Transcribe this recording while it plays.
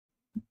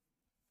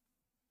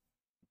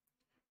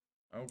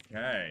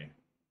Okay.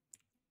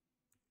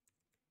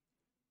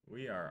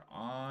 We are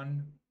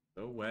on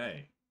the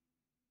way.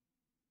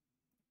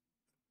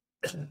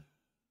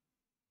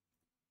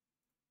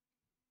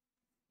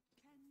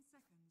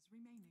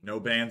 No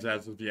bans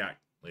as of yet,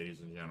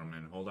 ladies and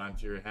gentlemen. Hold on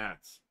to your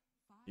hats.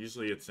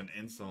 Usually it's an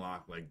instant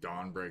lock like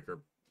Dawnbreaker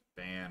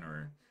ban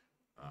or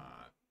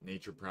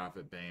Nature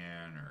Prophet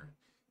ban or,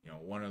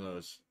 one of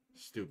those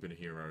stupid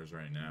heroes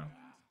right now.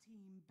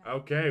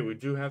 Okay, we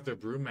do have the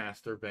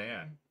Brewmaster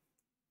ban.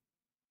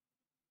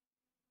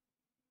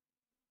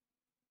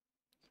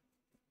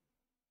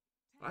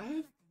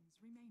 I've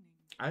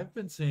I've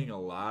been seeing a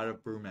lot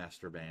of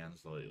Brewmaster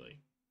bans lately.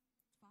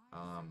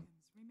 Um,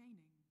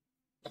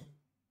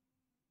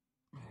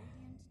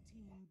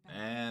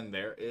 and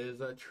there is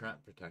a Trent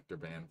Protector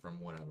ban from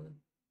whatever.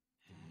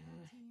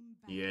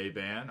 EA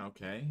ban,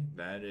 okay.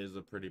 That is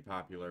a pretty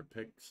popular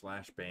pick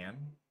slash ban.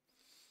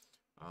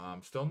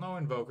 Still no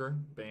Invoker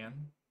ban.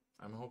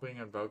 I'm hoping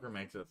Invoker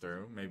makes it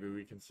through. Maybe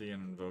we can see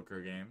an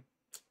Invoker game.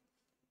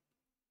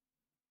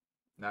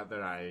 Not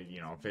that I,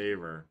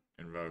 favor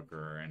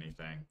Invoker or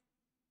anything.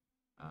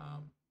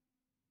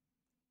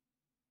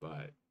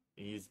 But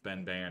he's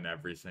been banned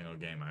every single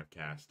game I've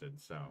casted,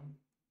 so.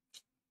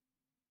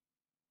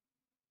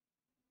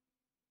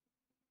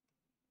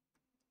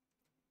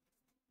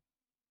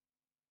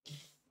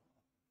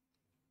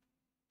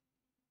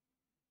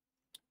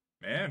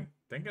 Man,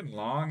 thinking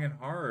long and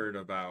hard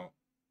about.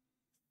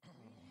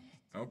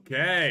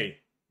 Okay,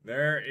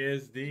 there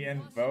is the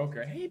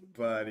Invoker. Hey,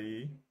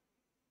 buddy.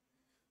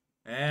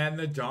 And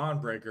the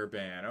Dawnbreaker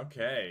ban.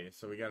 Okay,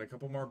 so we got a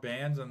couple more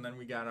bans, and then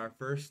we got our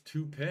first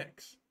two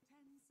picks.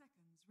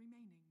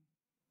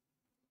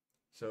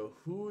 So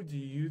who do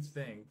you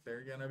think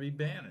they're going to be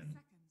banning?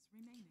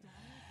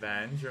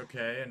 Venge,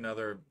 okay,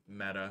 another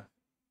meta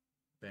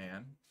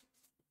ban.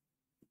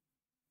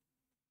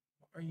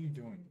 What are you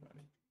doing, buddy?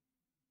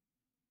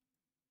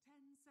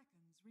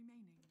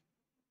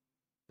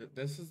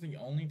 This is the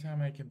only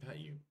time I can pet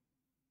you.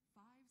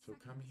 So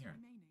come here.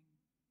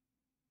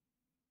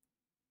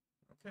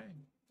 Okay.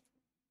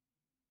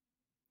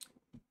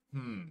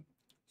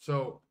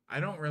 So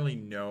I don't really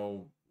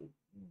know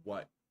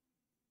what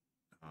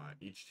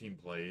each team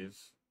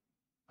plays.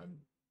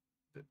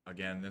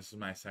 Again, this is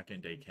my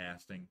second day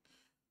casting.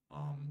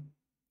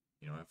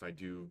 If I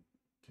do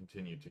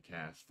continue to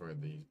cast for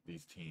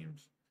these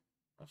teams,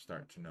 I'll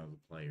start to know the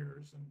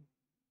players and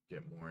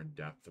get more in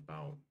depth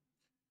about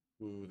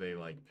who they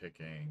like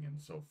picking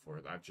and so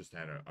forth. I've just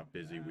had a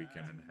busy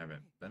weekend and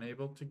haven't been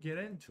able to get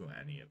into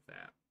any of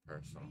that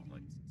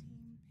personally.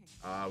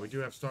 We do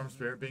have Storm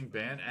Spirit being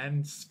banned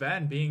and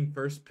Sven being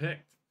first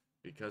picked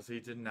because he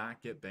did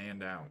not get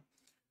banned out.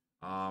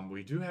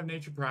 We do have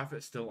Nature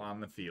Prophet still on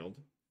the field.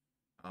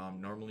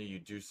 Normally you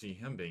do see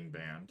him being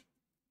banned.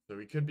 So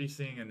we could be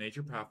seeing a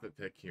Nature Prophet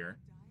pick here.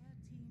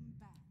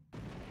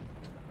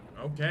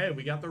 Okay,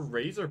 we got the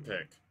Razor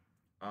pick.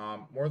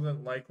 More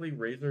than likely,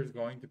 Razor is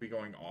going to be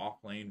going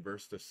off lane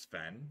versus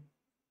Sven.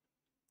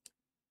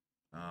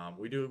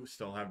 We do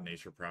still have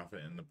Nature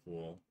Prophet in the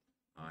pool.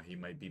 He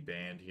might be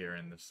banned here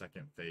in the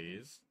second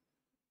phase.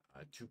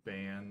 Two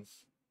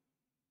bans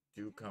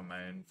do come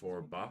in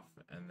for buff,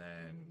 and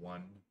then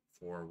one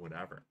for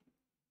whatever.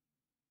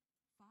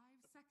 5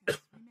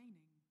 seconds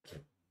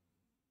remaining.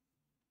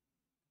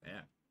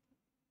 Yeah.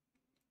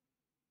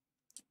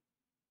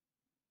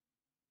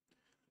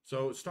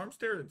 So Storm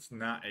Spirit's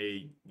not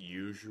a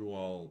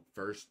usual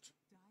first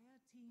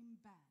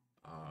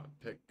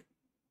pick,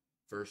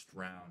 first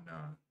round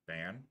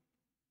ban.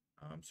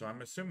 So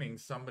I'm assuming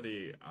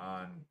somebody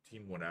on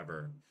Team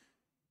Whatever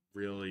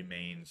really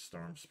mains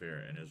Storm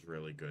Spirit and is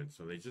really good.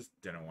 So they just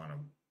didn't want to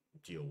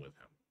deal with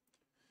him.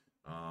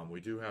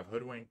 We do have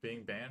Hoodwink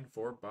being banned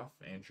for buff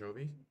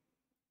anchovy.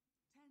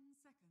 10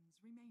 seconds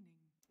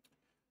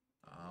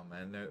remaining.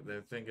 And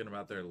they're thinking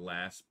about their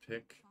last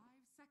pick.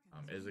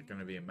 Is it going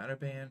to be a meta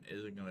ban?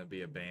 Is it going to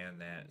be a ban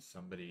that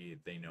somebody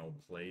they know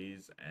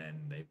plays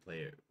and they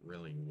play it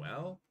really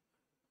well?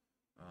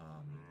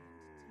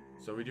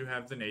 So we do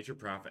have the Nature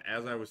Prophet.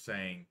 As I was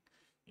saying,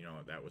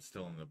 that was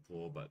still in the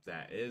pool, but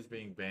that is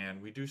being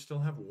banned. We do still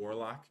have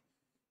Warlock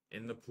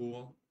in the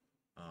pool.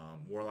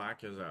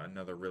 Warlock is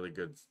another really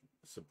good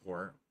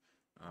support.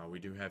 We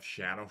do have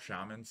Shadow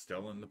Shaman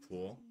still in the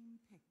pool.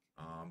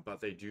 But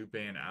they do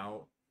ban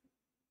out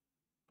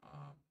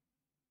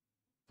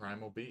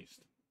Primal Beast.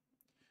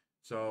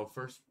 So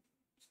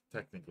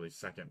technically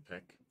second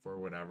pick for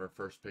whatever.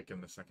 First pick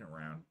in the second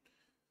round.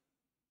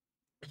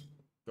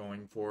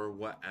 Going for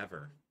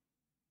whatever.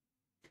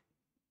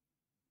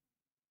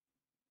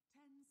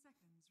 10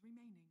 seconds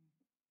remaining.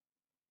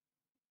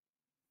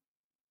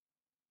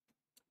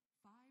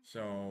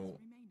 So,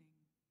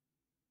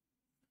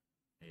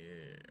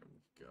 here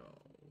we go.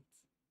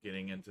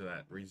 Getting into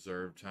that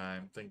reserve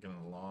time,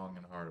 thinking long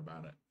and hard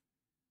about it.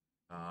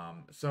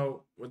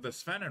 So with the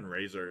Sven and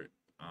Razor,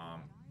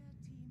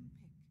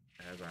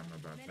 as I'm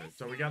about to say,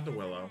 so we got the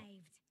Willow.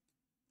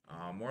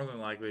 More than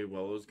likely,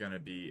 Willow's going to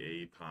be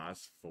a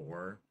pos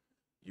 4.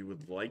 You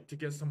would like to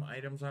get some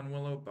items on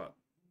Willow, but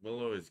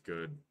Willow is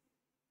good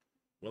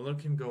Willow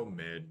can go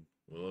mid.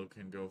 Willow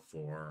can go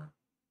 4.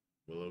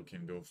 Willow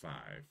can go 5.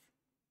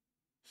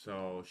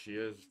 So she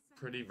is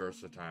pretty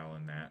versatile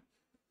in that.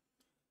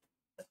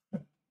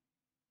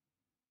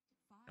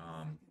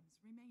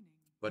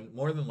 But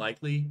more than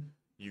likely,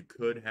 you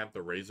could have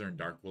the Razor and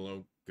Dark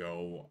Willow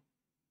go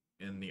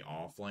in the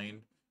off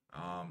lane.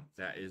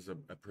 That is a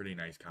pretty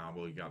nice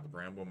combo. You got the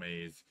Bramble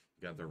Maze,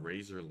 you got the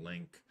Razor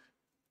Link,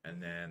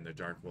 and then the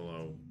Dark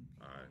Willow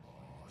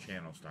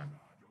channel stun.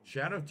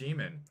 Shadow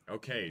Demon.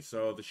 Okay,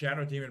 so the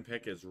Shadow Demon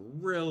pick is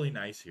really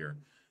nice here.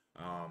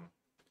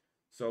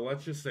 So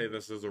let's just say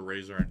this is a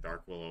Razor and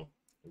Dark Willow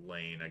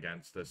lane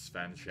against the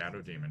Sven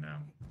Shadow Demon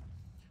now.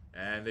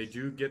 And they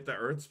do get the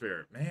Earth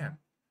Spirit. Man,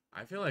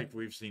 I feel like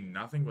we've seen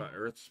nothing but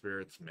Earth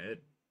Spirits mid.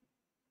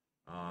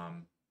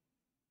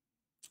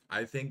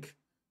 I think,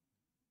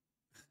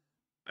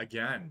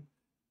 again,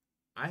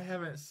 I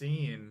haven't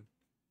seen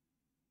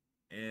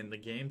in the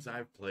games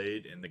I've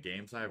played, in the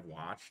games I've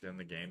watched, in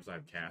the games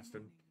I've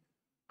casted,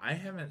 I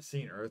haven't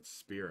seen Earth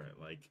Spirit,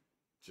 like,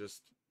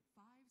 just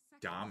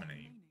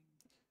dominate.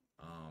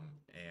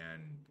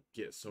 And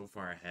get so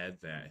far ahead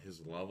that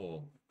his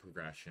level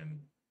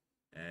progression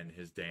and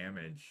his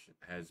damage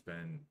has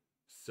been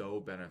so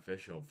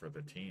beneficial for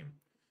the team.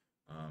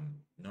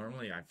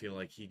 Normally, I feel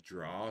like he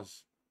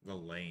draws the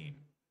lane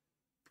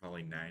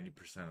probably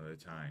 90% of the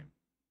time.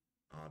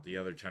 The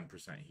other 10%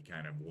 he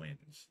kind of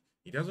wins.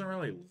 He doesn't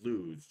really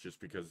lose just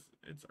because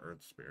it's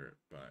Earth Spirit,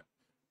 but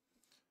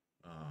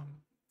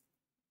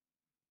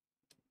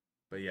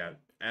yeah,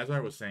 as I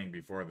was saying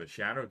before, the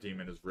Shadow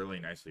Demon is really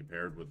nicely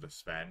paired with the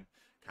Sven.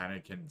 Kind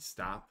of can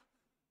stop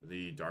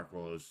the Dark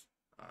Willow's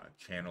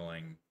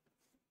channeling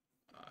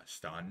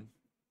stun.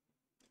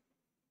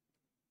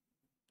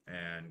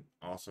 And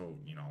also,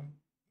 you know,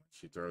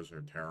 she throws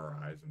her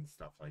Terrorize and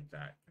stuff like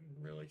that can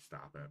really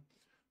stop it.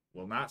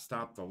 Will not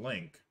stop the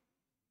Link.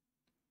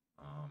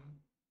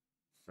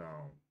 So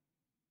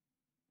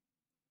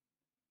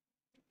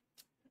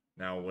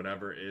now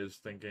whatever is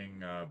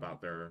thinking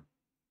about their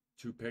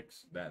 2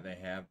 picks that they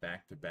have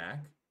back to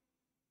back.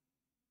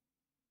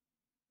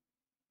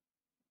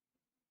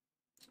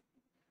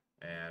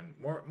 And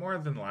more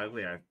than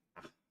likely,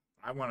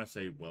 I want to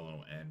say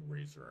Willow and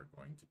Razor are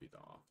going to be the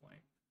off lane.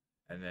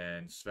 And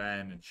then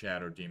Sven and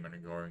Shadow Demon are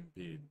going to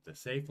be the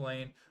safe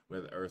lane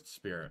with Earth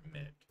Spirit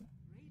mid.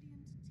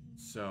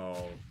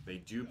 So they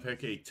do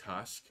pick a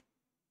Tusk.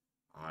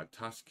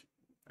 Tusk,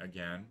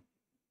 again,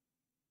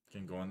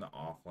 can go in the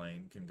off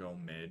lane, can go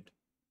mid.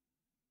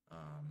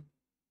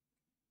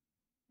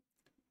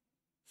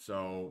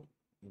 So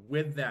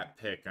with that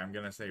pick, I'm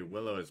going to say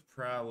Willow is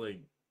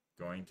probably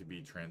going to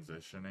be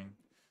transitioning.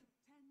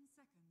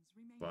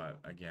 But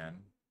again,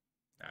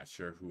 not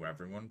sure who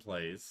everyone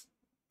plays.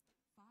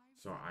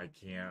 So I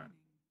can't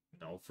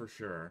know for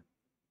sure.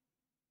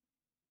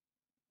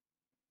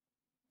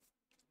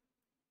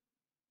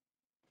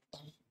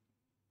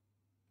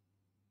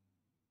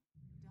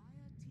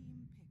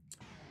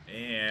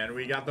 And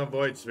we got the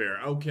Void Sphere.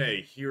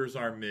 Okay, here's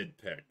our mid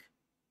pick.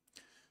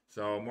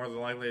 So more than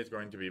likely it's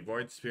going to be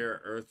Void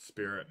Spirit, Earth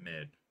Spirit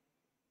mid.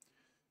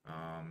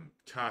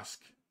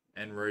 Tusk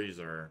and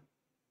Razor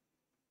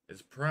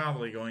is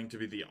probably going to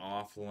be the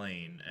off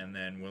lane, and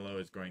then Willow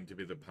is going to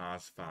be the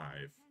pos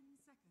 5.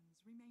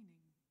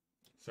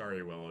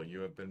 Sorry, Willow, you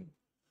have been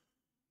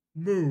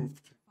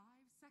moved.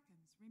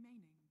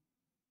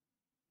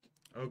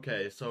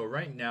 Okay, so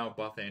right now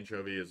Buff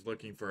Anchovy is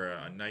looking for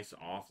a nice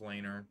off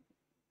laner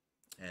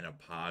and a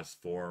pos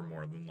 4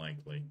 more than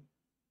likely.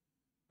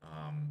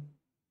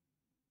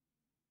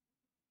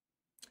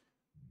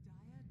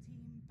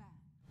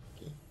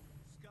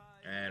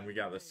 And we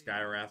got the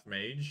Skywrath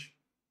Mage,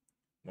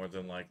 more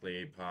than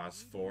likely a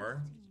pos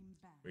 4.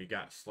 We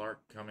got Slark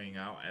coming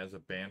out as a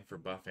ban for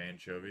Buff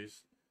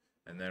Anchovies.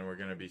 And then we're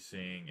going to be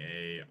seeing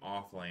a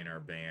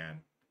offlaner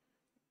ban.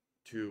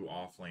 2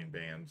 offlane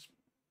bans,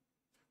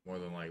 more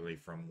than likely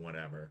from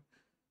whatever.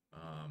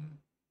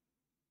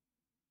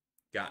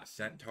 Got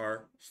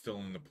Centaur still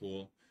in the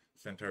pool.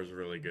 Centaur's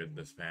really good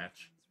this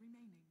patch.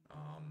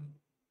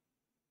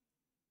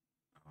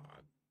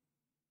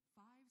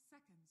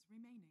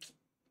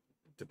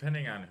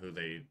 Depending on who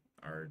they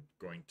are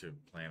going to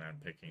plan on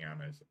picking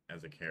on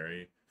as a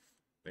carry,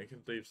 they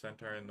could leave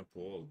Centaur in the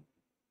pool,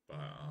 but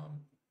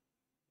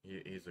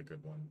he's a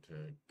good one to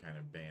kind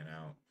of ban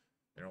out.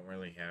 They don't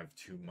really have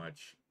too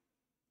much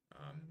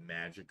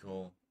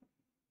magical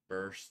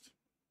burst.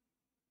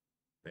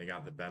 They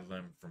got the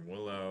Bedlam from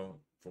Willow,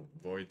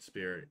 Void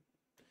Spirit.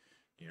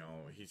 You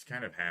know, he's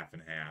kind of half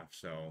and half,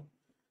 so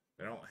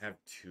they don't have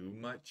too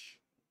much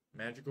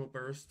magical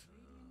burst.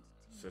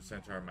 So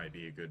Centaur might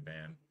be a good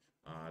ban.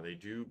 They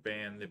do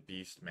ban the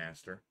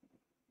Beastmaster.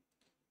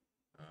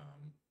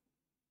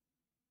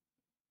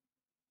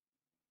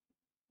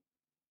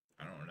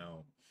 I don't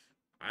know.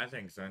 I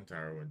think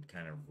Centaur would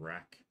kind of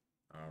wreck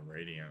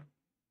Radiant.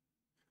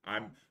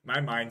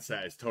 My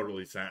mindset is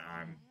totally set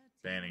on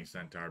banning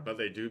Centaur, but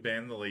they do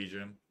ban the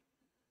Legion.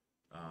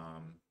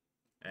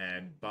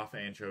 And Buff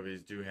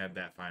Anchovies do have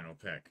that final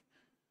pick.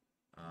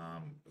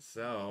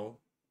 So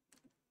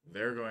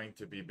they're going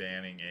to be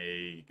banning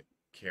a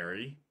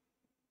carry.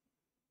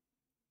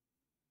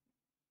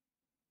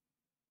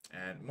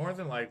 And more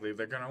than likely,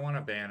 they're going to want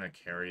to ban a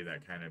carry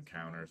that kind of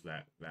counters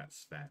that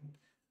spend.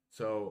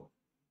 So,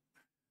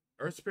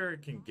 Earth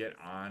Spirit can get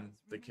on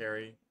the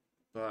carry,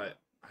 but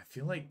I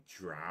feel like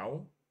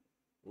Drow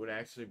would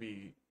actually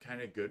be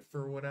kind of good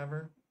for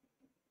whatever.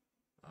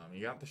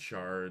 You got the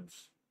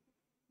shards.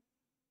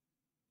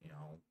 You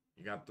know,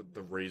 you got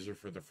the razor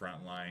for the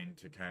front line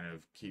to kind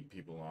of keep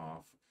people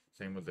off.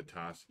 Same with the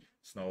tusk.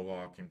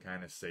 Snowball can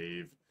kind of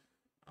save.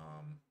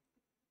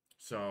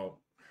 So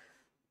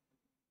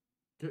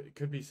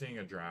could be seeing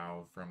a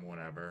drow from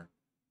whatever.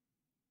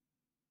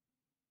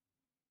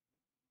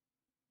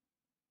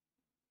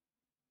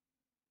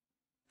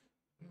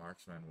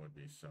 Marksman would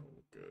be so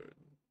good.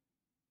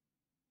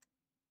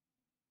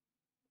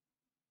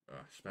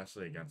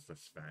 Especially against the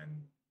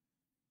Sven.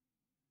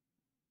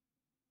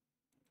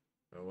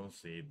 But we'll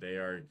see. They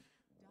are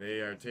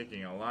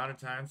taking a lot of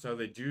time, so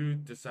they do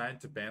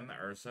decide to ban the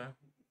Ursa.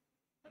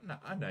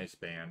 A nice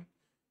ban.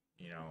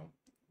 You know,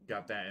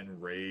 got that in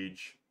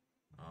Rage.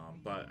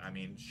 But, I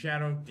mean,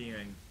 Shadow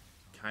Demon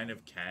kind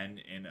of can,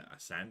 in a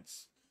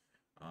sense,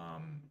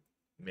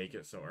 make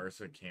it so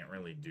Ursa can't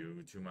really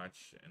do too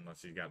much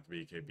unless he's got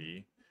the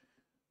BKB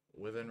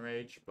within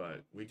Rage.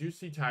 But we do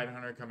see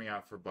Tidehunter coming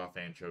out for buff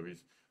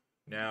Anchovies.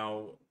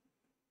 Now,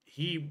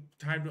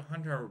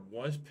 Tidehunter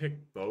was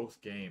picked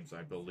both games,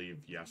 I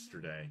believe,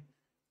 yesterday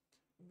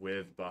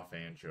with buff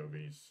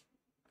Anchovies.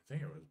 I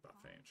think it was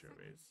buff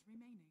Anchovies.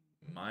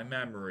 My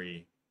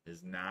memory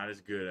is not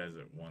as good as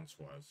it once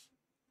was.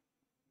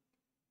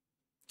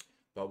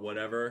 But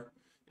whatever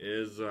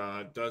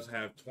does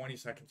have 20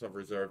 seconds of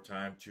reserve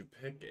time to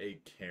pick a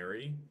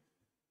carry.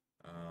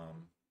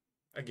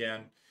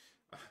 Again,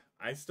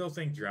 I still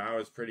think Drow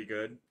is pretty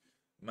good.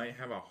 Might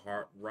have a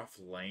rough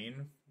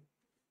lane,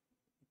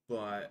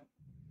 but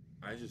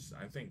I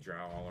think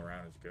Drow all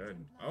around is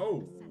good.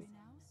 Oh,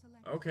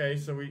 okay.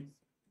 So we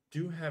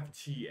do have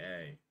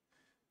TA.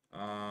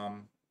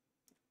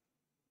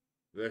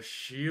 The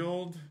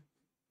shield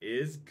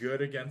is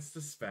good against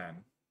the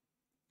Sven.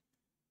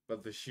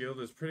 But the shield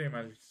is pretty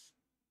much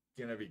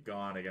going to be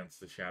gone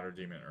against the Shadow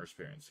Demon, Earth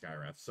Spirit, and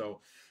Skywrath.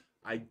 So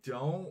I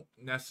don't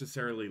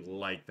necessarily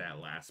like that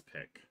last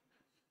pick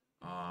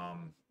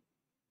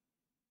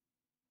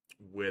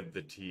with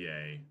the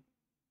TA.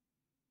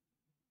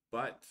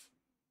 But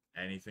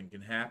anything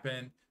can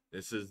happen.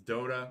 This is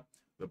Dota.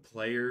 The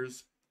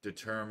players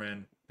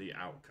determine the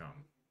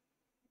outcome.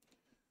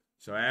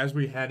 So as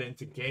we head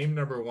into game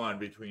number 1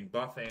 between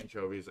buff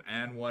Anchovies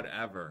and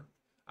whatever,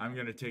 I'm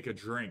going to take a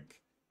drink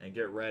and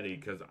get ready,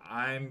 because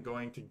I'm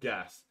going to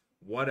guess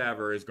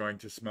whatever is going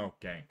to smoke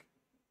gank.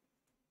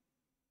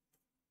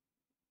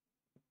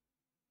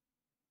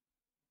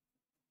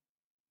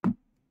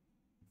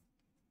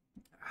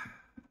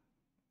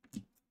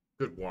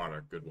 Good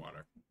water, good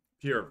water.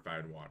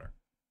 Purified water.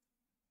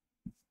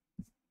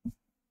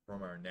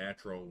 From our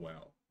natural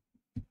well.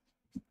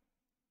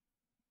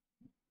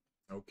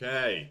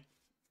 Okay.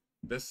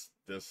 This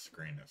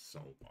screen is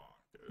so long,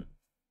 dude.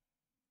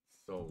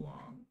 So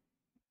long.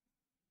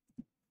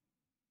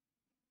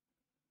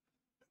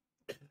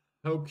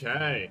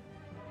 Okay.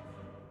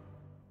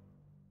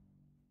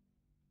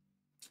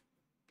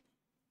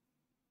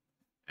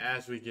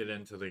 As we get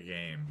into the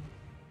game.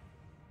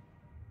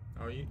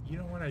 Oh, you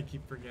know what I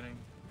keep forgetting?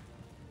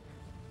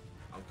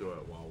 I'll do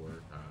it while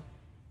we're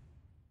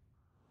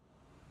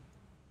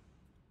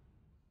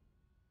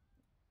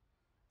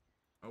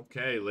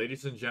Okay,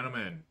 ladies and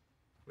gentlemen,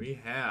 we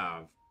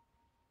have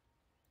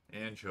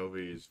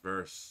Anchovies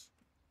versus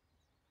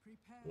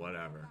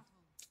whatever.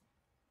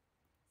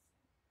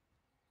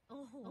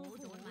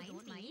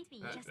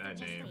 That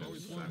name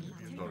is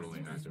totally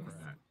not doing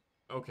that.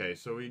 Okay,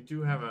 so we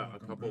do have a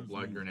couple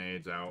blood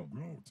grenades out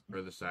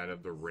for the side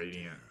of the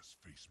Radiant.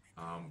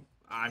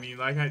 I mean,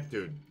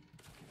 dude.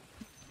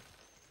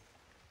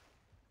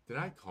 Did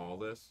I call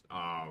this?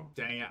 Oh,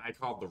 dang it, I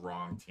called the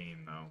wrong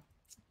team, though.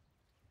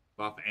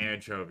 Buff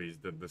Anchovies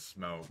did the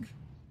smoke.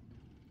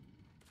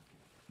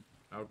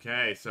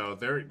 Okay, so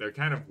they're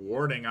kind of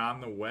warding on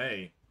the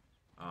way.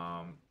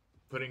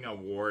 Putting a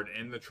ward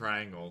in the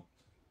triangle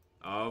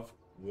of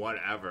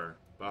whatever.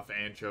 Buff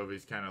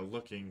Anchovies kind of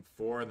looking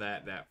for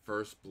that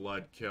first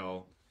blood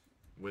kill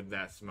with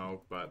that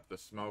smoke, but the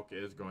smoke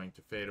is going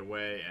to fade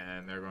away,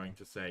 and they're going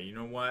to say, you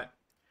know what?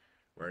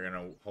 We're going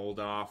to hold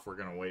off. We're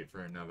going to wait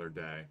for another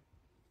day.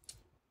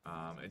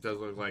 It does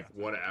look like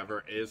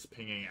whatever is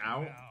pinging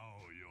out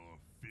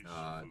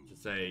to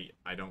say,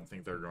 I don't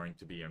think they're going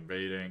to be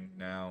invading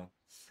now.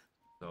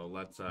 So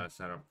let's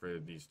set up for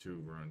these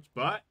 2 runes.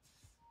 But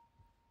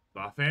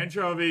Buff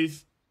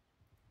Anchovies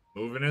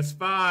moving his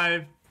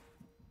 5.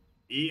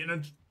 Eating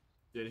a...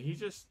 Did he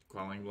just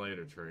Quelling Blade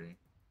a tree?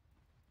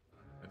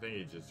 I think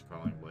he just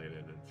Quelling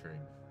Bladed a tree.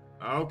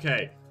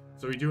 Okay.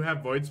 So we do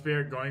have Void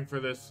Spirit going for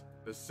this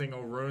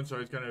single rune. So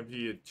it's going to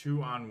be a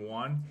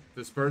 2-on-1.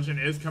 Dispersion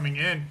is coming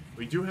in.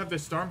 We do have the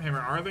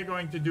Stormhammer. Are they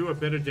going to do a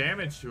bit of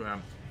damage to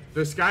him?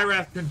 The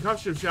Skywrath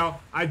Concussive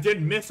Shell. I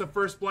did miss a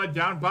first blood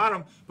down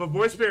bottom, but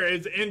Void Spirit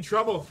is in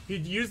trouble. He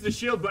used the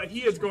shield, but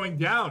he is going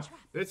down.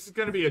 This is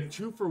going to be a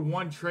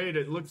 2-for-1 trade.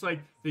 It looks like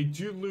they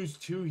do lose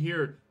 2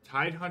 here.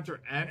 Tidehunter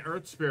and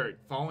Earth Spirit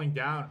falling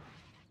down,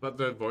 but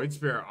the Void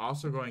Spirit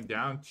also going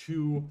down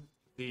to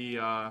the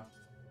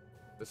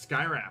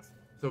Skywrath.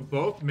 So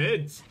both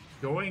mids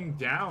going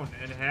down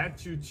and had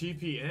to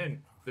TP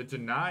in. The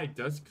deny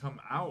does come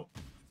out.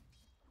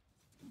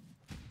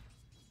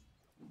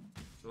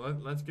 So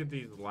let's get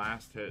these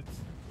last hits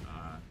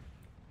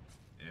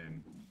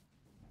in.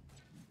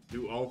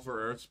 Do O for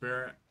Earth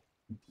Spirit.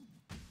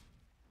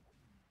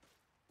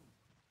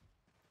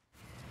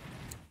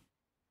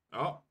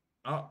 Oh,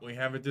 we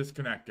have a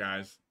disconnect,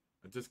 guys.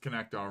 A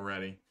disconnect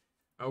already.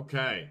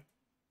 Okay.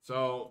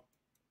 So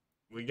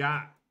we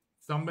got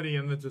somebody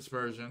in the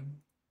dispersion.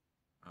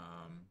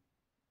 I'm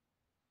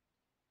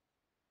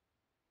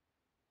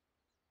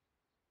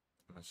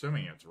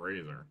assuming it's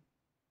Razor.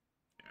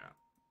 Yeah,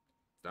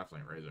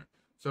 definitely Razor.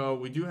 So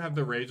we do have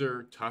the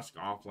Razor Tusk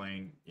off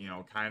lane, you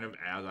know, kind of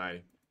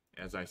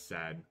as I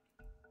said,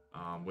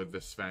 with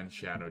the Sven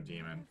Shadow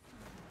Demon.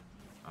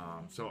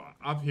 So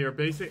up here,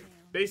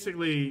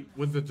 basically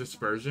with the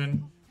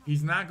dispersion,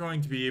 he's not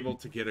going to be able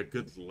to get a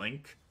good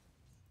link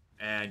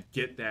and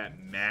get that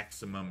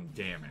maximum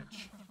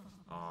damage.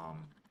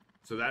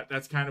 So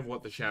that's kind of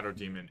what the Shadow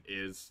Demon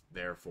is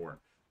there for.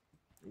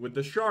 With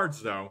the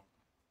shards, though,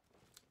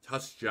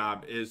 Tusk's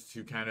job is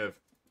to kind of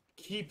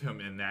keep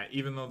him in that,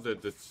 even though the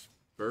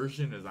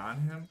dispersion is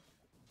on him,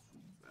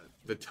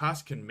 the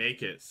Tusk can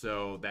make it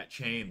so that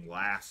chain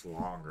lasts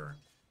longer,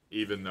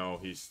 even though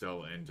he's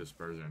still in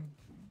dispersion.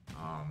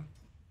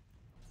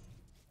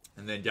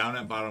 And then down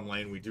at bottom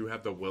lane, we do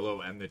have the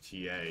Willow and the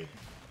TA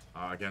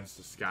against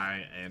the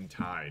Sky and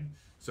Tide.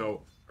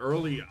 So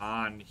early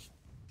on, he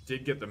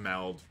did get the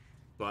meld,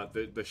 but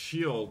the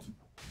shield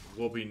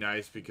will be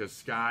nice because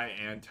Sky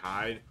and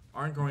Tide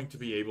aren't going to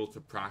be able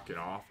to proc it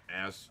off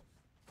as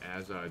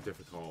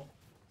difficult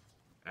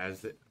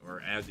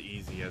or as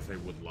easy as they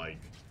would like.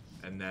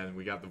 And then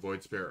we got the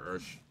Void Spirit,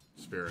 Earth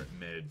Spirit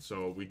mid.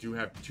 So we do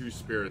have 2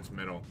 spirits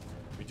middle.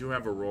 We do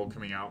have a roll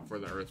coming out for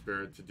the Earth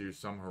Spirit to do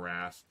some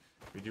harass.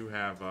 We do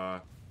have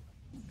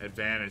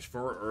advantage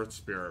for Earth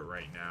Spirit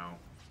right now.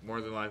 More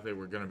than likely,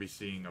 we're going to be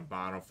seeing a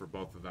bottle for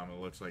both of them.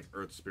 It looks like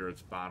Earth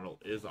Spirit's bottle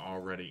is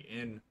already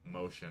in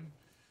motion.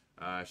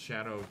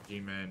 Shadow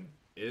Demon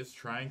is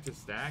trying to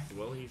stack.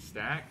 Will he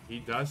stack? He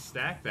does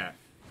stack that.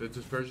 The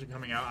dispersion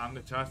coming out on the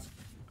Tusk.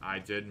 I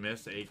did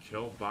miss a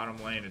kill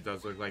bottom lane. It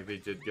does look like they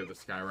did get the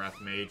Skywrath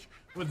Mage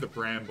with the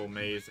Bramble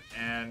Maze,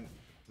 and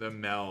the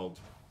meld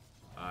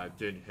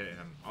did hit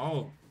him.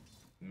 Oh,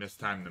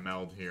 mistimed the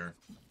meld here.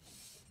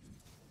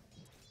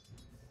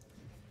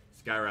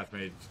 Skywrath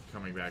Mage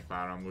coming back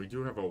bottom. We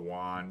do have a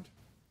wand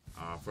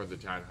for the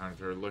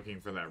Tidehunter, looking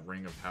for that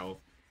ring of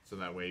health, so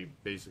that way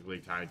basically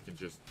Tide can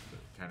just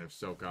kind of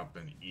soak up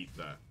and eat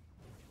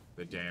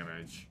the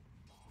damage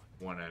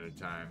one at a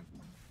time.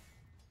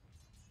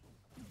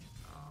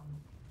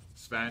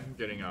 Sven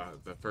getting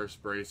the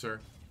first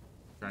bracer,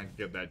 trying to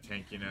get that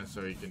tankiness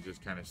so he can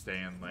just kind of stay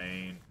in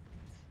lane,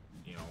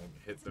 you know,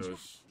 hit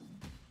those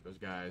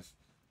guys.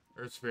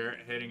 Earth Spirit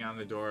hitting on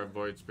the door of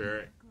Void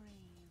Spirit,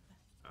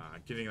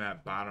 getting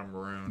that bottom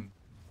rune.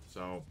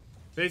 So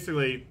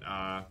basically,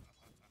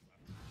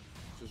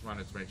 just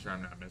wanted to make sure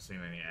I'm not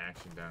missing any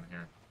action down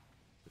here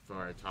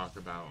before I talk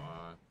about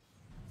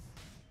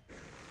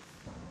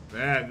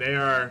man, they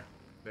are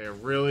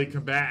really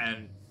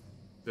combating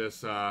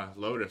this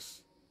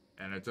Lotus.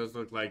 And it does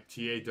look like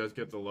TA does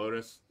get the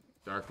Lotus.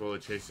 Dark Willow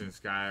chasing the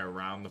Sky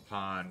around the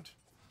pond.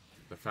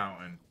 The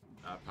fountain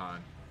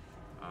pond.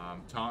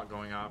 Taunt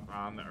going up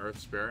on the Earth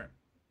Spirit.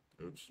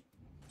 Oops.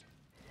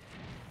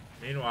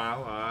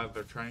 Meanwhile,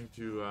 they're trying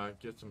to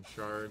get some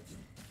shards.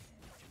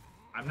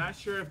 I'm not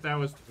sure if that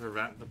was to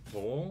prevent the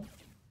pull.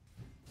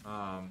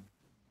 Not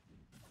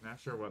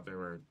sure what they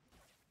were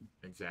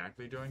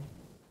exactly doing.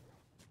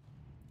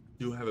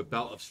 Do have a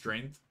Belt of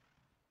Strength.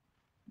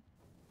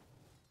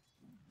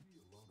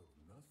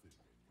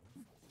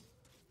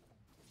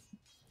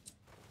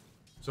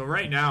 So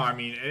right now, I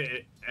mean,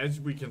 as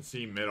we can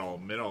see,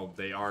 middle,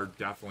 they are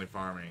definitely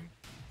farming.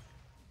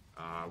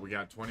 We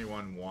got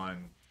 21-1,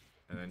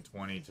 and then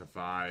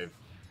 20-5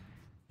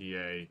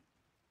 TA.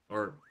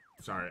 Or,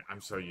 sorry,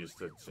 I'm so used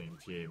to seeing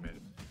TA mid.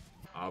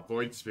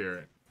 Void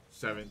Spirit,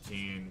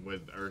 17,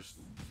 with Earth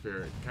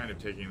Spirit kind of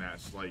taking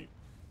that slight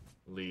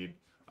lead.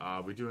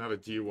 We do have a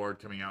D ward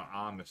coming out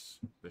on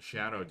the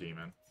Shadow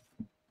Demon.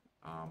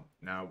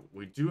 Now,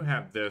 we do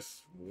have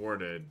this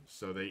warded,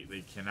 so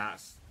they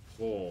cannot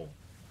pull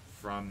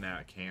from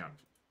that camp.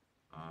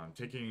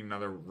 Taking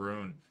another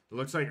rune. It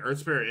looks like Earth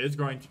Spirit is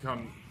going to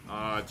come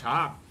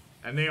top,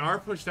 and they are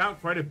pushed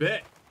out quite a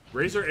bit.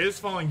 Razor is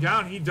falling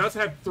down. He does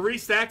have 3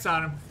 stacks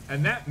on him,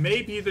 and that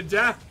may be the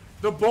death.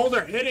 The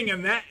boulder hitting,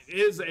 and that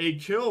is a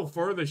kill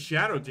for the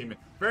Shadow Demon.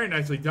 Very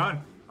nicely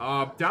done.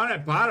 Down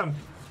at bottom,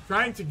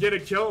 trying to get a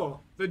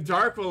kill. The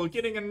Dark Willow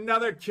getting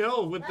another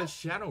kill with the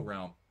Shadow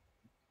Realm.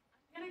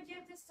 I'm gonna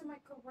give this to my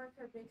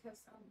coworker because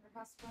her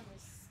husband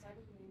is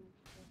studying.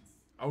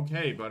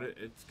 Okay, but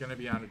it's gonna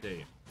be out of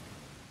date.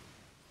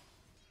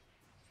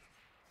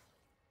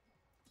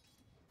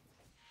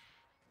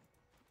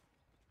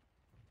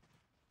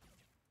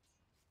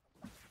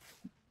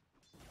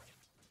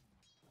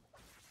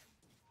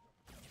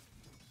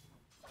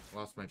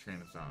 Lost my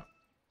train of thought.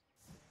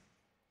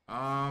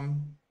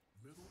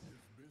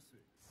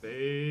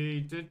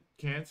 They did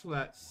cancel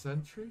that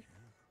sentry?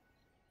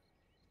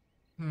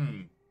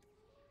 I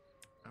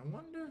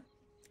wonder.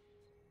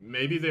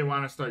 Maybe they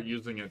want to start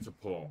using it to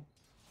pull.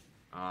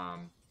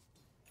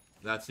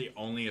 That's the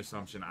only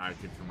assumption I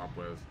could come up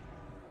with.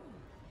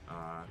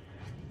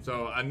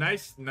 So a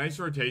nice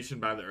rotation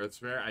by the Earth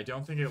Spirit. I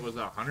don't think it was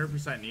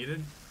 100%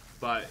 needed,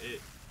 but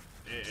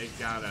it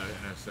got an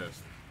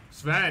assist.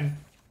 Sven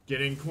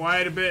getting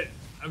quite a bit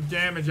of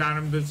damage on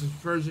him. This is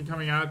Persian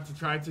coming out to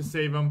try to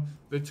save him.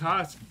 The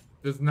Tusk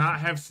does not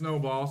have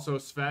Snowball, so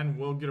Sven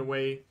will get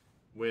away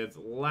with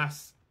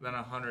less than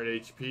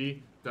 100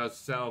 HP. Does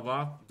salve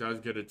up, does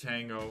get a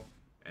Tango,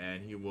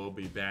 and he will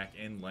be back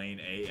in lane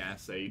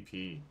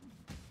ASAP.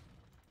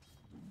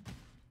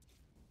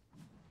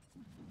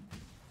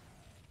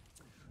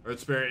 Earth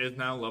Spirit is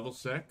now level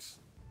 6.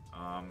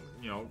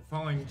 You know,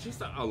 falling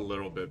just a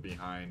little bit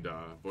behind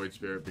Void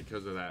Spirit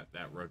because of that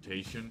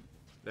rotation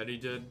that he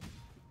did.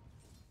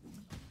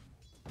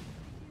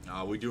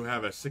 We do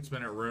have a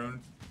 6-minute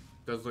rune.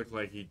 Does look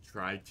like he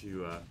tried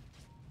to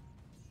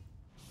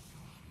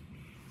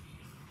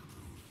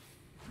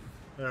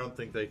I don't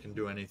think they can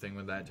do anything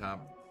with that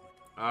top.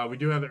 We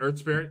do have the Earth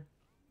Spirit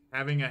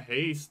having a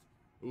haste.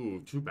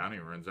 Ooh, 2 bounty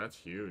runes. That's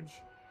huge.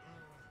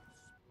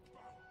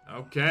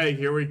 Okay,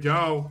 here we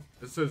go.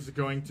 This is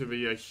going to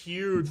be a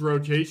huge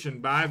rotation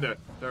by the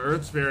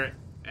Earth Spirit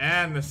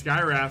and the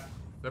Skywrath.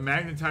 The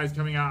Magnetize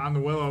coming out on the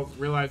Willow,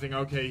 realizing,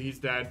 okay, he's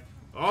dead.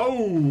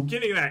 Oh,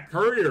 getting that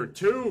courier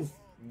too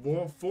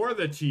for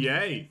the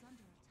TA.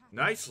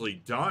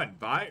 Nicely done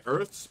by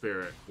Earth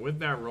Spirit with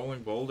that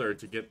rolling boulder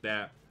to get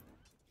that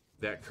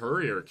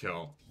courier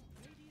kill.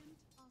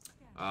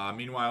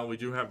 Meanwhile, we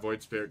do have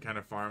Void Spirit kind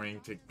of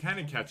farming to kind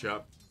of catch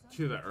up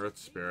to the Earth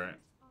Spirit.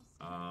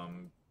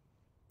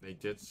 They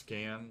did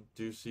scan.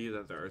 Do see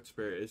that the Earth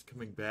Spirit is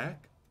coming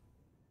back.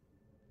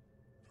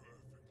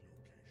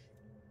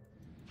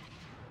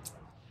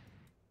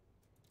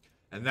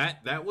 And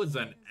that was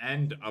an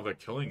end of a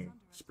killing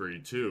spree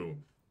too.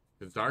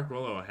 Because Dark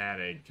Willow had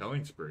a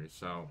killing spree.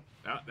 So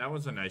that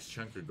was a nice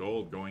chunk of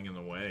gold going in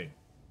the way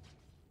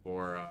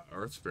for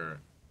Earth Spirit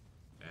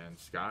and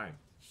Sky.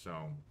 So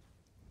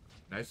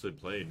nicely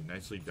played.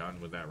 Nicely done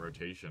with that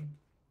rotation.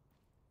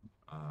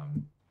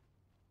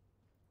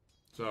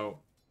 So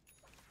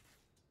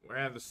we're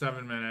at the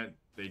 7-minute.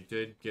 They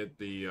did get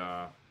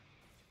the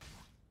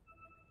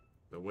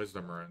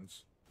Wisdom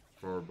runes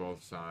for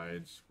both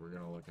sides. We're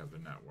gonna look at the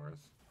net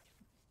worth.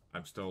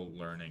 I'm still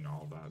learning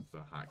all about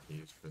the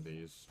hotkeys for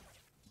these.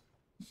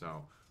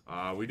 So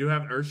we do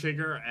have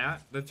Earthshaker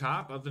at the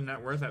top of the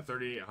net worth at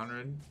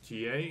 3,800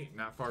 TA,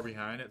 not far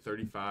behind at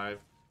 35.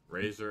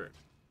 Razor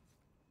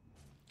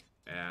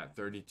at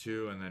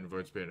 32, and then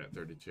Void Spirit at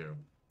 32.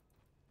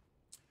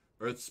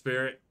 Earth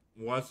Spirit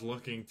was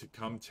looking to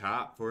come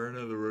top for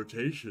another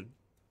rotation,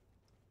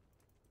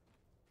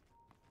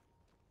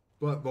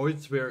 but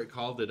Void Spirit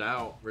called it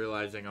out,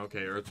 realizing,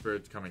 okay, Earth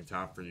Spirit's coming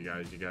top for you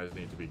guys. You guys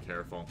need to be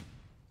careful.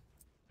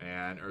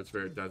 And Earth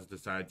Spirit does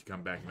decide to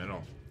come back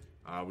middle.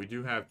 We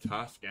do have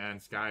Tusk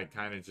and Sky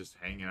kind of just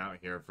hanging out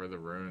here for the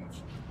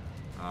runes.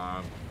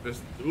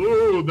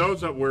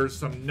 Those were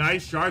some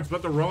nice shards,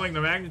 but the rolling,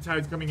 the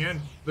Magnetize coming in.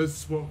 The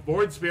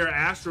Void Spirit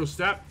Astro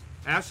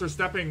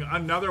Stepping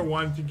another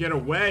one to get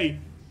away.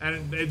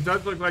 And it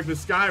does look like the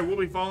Sky will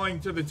be falling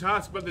to the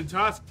Tusk, but the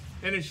Tusk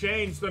in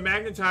exchange, the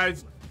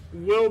Magnetize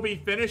will be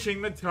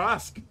finishing the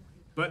Tusk.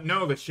 But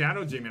no, the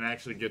Shadow Demon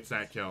actually gets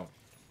that kill.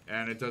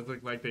 And it does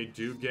look like they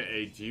do get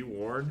a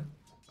D-Ward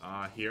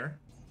here.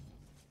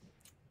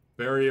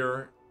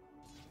 Barrier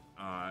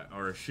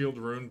or a Shield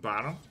Rune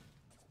bottom.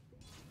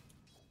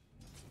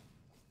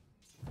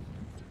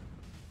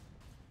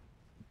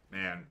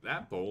 Man,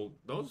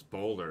 those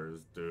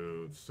boulders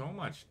do so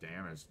much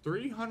damage.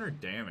 300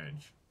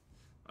 damage.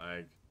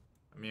 Like,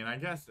 I mean, I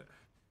guess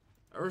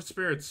Earth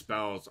Spirit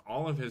spells,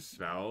 all of his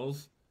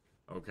spells,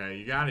 okay,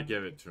 you gotta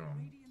give it to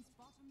him.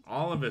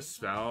 All of his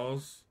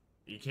spells,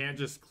 you can't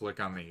just click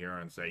on the hero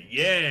and say,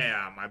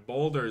 yeah, my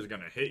boulder is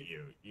gonna hit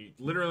you. You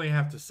literally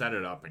have to set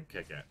it up and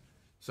kick it.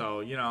 So,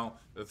 you know,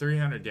 the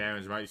 300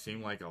 damage might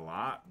seem like a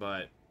lot,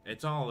 but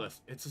it's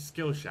a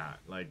skill shot.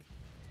 Like,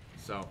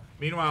 so,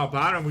 meanwhile,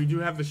 bottom, we do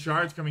have the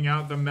shards coming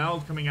out, the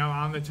meld coming out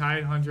on the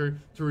Tide Hunter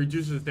to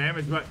reduce his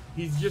damage, but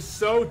he's just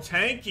so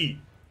tanky.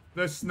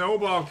 The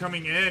snowball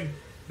coming in,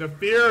 the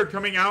fear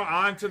coming out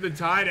onto the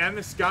Tide and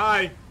the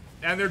Sky,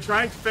 and they're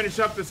trying to finish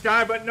up the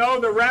Sky, but no,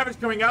 the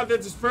Ravage coming out, the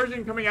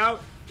Dispersion coming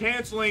out,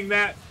 canceling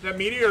that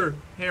Meteor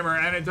Hammer,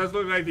 and it does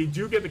look like they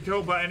do get the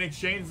kill, but in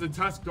exchange, the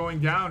Tusk going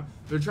down.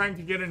 They're trying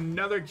to get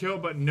another kill,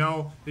 but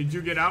no, they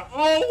do get out.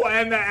 Oh,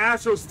 and the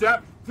Astro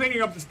Step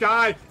cleaning up the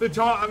sky. The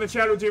taunt on the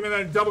Shadow Demon,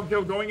 then a double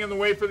kill going in the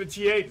way for the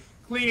TA,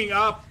 cleaning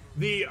up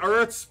the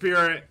Earth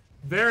Spirit.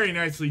 Very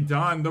nicely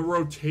done. The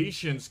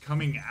rotations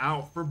coming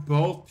out for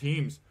both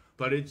teams,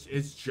 but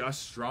it's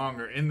just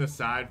stronger in the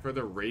side for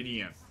the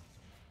Radiant.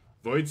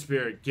 Void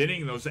Spirit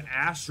getting those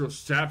Astral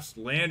Steps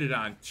landed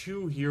on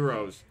 2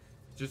 heroes.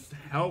 Just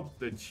help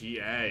the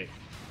TA.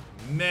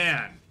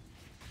 Man.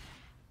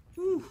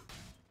 Whew.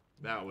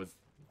 That was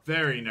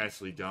very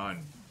nicely done.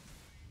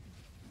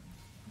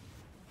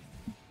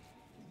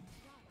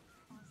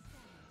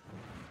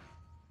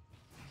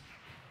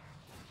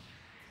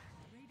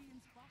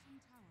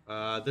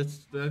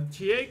 The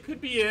TA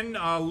could be in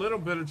a little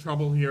bit of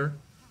trouble here.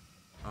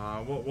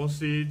 We'll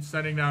see.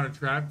 Setting down a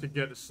trap to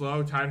get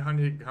slow.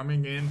 Tidehunter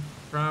coming in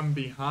from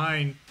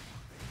behind.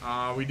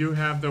 We do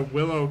have the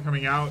Willow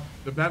coming out.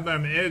 The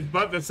Bedlam is,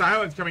 but the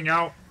silence coming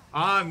out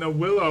on the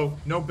Willow.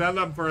 No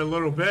Bedlam for a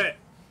little bit.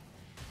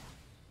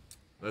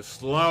 The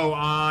slow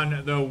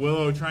on the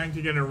Willow trying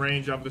to get in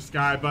range of the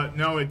sky, but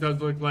no, it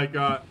does look like,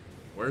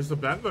 where's the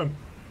Bedlam?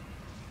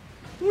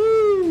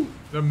 Woo!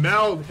 The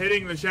meld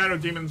hitting the Shadow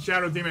Demon. The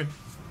Shadow Demon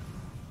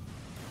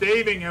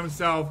saving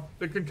himself.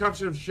 The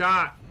concussive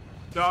shot.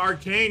 The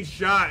arcane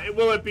shot.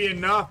 Will it be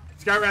enough?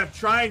 Skywrath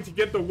trying to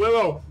get the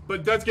Willow,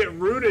 but does get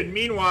rooted.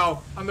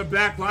 Meanwhile, on the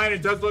back line,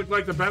 it does look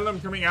like the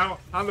Bedlam coming out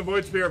on the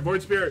Void Spirit.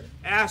 Void Spirit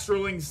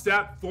astraling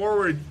step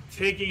forward,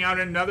 taking out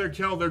another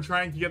kill. They're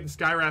trying to get the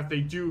Skywrath.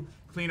 They do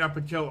clean up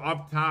a kill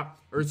up top.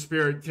 Earth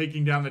Spirit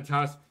taking down the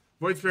Tusk.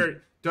 Void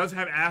Spirit does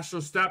have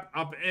astral step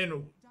up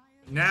in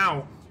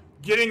now.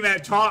 Getting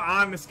that taunt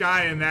on the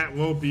sky, and that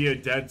will be a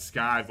dead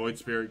sky. Void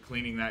Spirit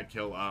cleaning that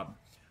kill up.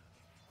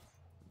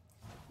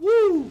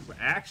 Woo!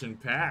 Action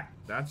packed.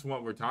 That's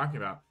what we're talking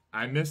about.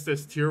 I missed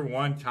this tier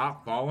 1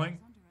 top falling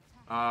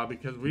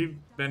because we've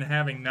been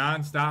having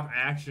non-stop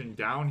action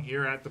down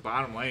here at the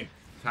bottom lane.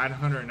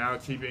 Tidehunter now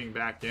TPing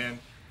back in.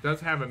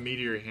 Does have a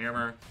Meteor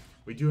Hammer.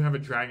 We do have a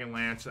Dragon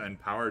Lance and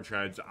Power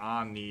Treads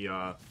on the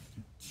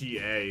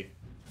TA.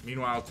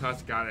 Meanwhile,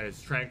 Tusk got his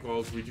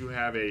Tranquils. We do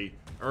have a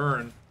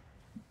Urn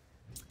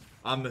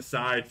on the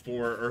side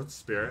for Earth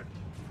Spirit.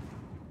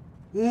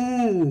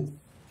 Ooh!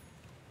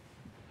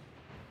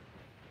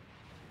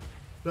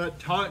 The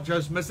taunt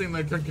just missing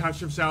the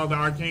concussive shell, the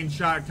arcane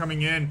shot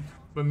coming in.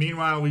 But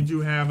meanwhile, we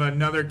do have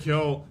another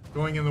kill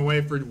going in the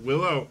way for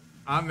Willow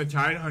on the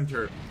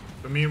Tidehunter.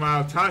 But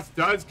meanwhile, Tusk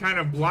does kind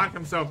of block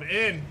himself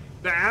in.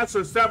 The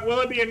Astral Step, will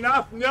it be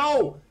enough?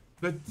 No!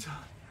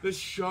 The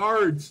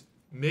shards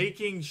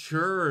making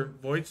sure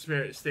Void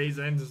Spirit stays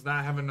in, does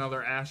not have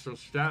another Astral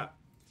Step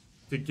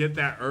to get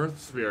that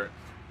Earth Spirit.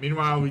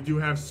 Meanwhile, we do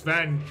have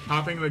Sven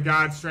popping the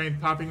God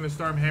Strength, popping the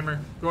Storm Hammer,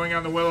 going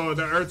on the Willow.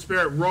 The Earth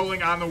Spirit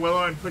rolling on the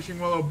Willow and pushing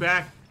Willow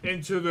back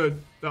into the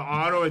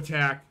auto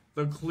attack.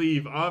 The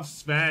cleave of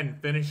Sven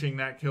finishing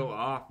that kill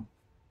off.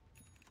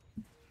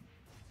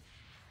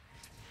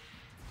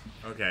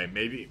 Okay,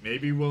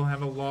 maybe we'll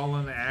have a lull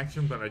in the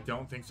action, but I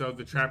don't think so.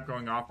 The trap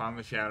going off on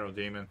the Shadow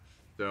Demon,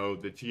 though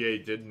the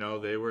TA did know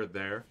they were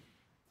there.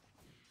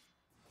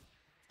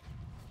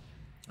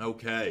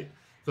 Okay.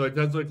 So it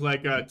does look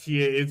like TA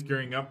is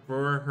gearing up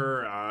for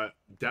her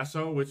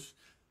Deso, which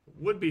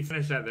would be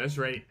finished at this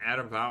rate at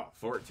about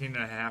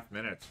 14.5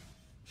 minutes.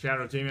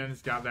 Shadow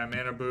Demon's got that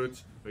mana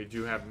boots. We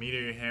do have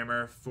Meteor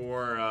Hammer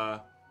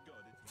for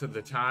to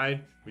the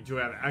Tide. We do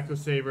have Echo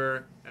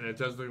Saber, and it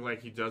does look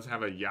like he does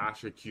have a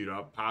Yasha queued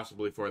up,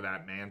 possibly for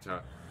that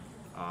Manta.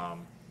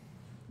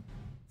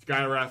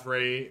 Skywrath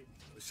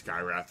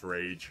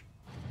Rage.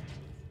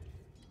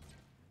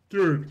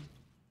 Dude,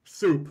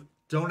 Soup.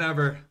 Don't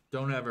ever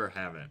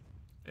have it.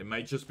 It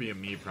might just be a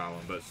me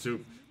problem, but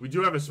Soup. We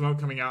do have a smoke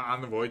coming out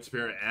on the Void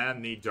Spirit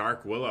and the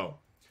Dark Willow.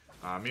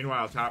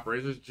 Meanwhile, Top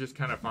Razor's just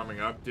kind of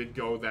farming up. Did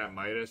go that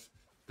Midas.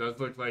 Does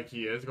look like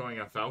he is going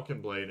a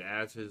Falcon Blade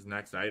as his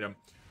next item.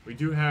 We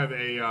do have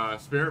a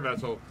Spirit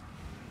Vessel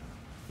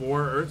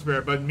for Earth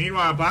Spirit, but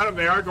meanwhile, bottom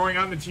they are going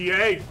on the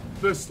TA.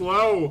 The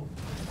slow.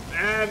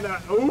 And,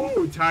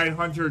 ooh,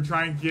 Tidehunter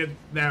trying to get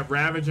that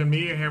Ravage and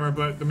Meteor Hammer,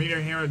 but the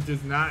Meteor Hammer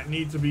does not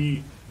need to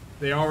be.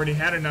 They already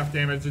had enough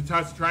damage. The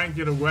Tusk trying to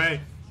get away.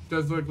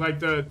 Does look like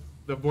the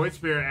Void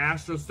Spirit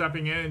Astral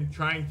stepping in and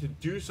trying to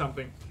do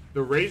something.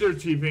 The Razor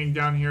TPing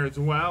down here as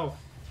well,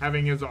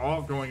 having his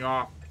ult going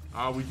off.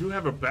 We do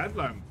have a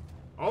Bedlam.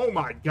 Oh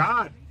my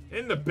god.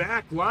 In the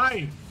back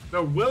line.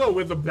 The Willow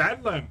with the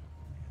Bedlam.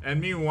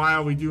 And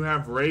meanwhile, we do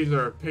have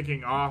Razor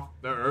picking off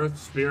the Earth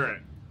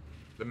Spirit.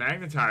 The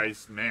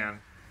Magnetized, man.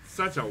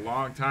 Such a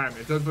long time.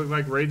 It does look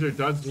like Razor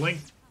does link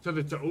to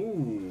the...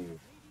 Ooh.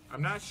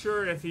 I'm not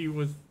sure if he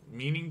was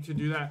meaning to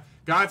do that.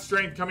 God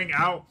Strength coming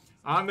out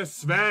on the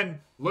Sven,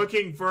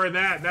 looking for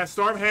that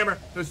Storm Hammer.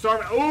 The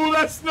Storm, oh,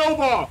 that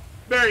Snowball,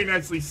 very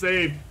nicely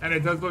saved. And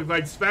it does look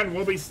like Sven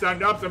will be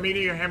stunned up. The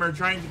Meteor Hammer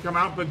trying to come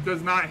out, but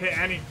does not hit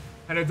any.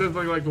 And it does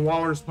look like the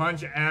Walrus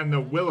Punch and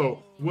the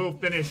Willow will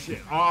finish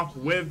it off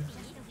with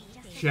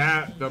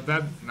Shadow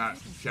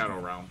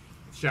Realm.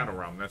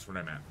 That's what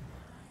I meant.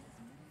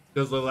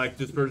 Does look like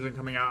Dispersion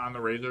coming out on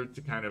the Razor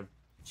to kind of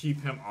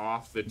keep him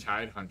off the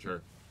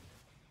Tidehunter.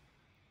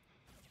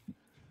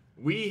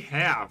 We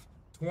have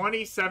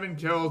 27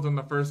 kills in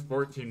the first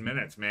 14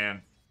 minutes,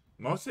 man.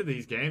 Most of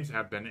these games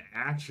have been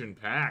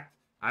action-packed.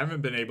 I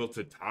haven't been able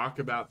to talk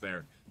about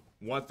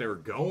what they're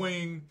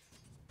going.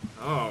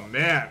 Oh,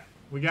 man.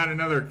 We got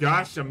another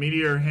gush, a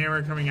meteor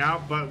hammer coming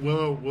out, but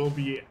Willow will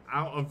be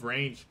out of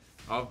range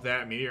of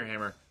that meteor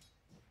hammer.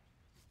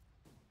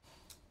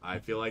 I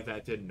feel like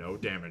that did no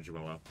damage,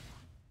 Willow.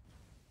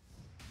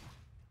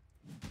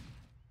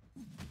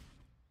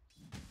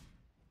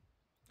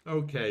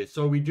 Okay,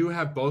 so we do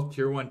have both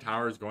tier 1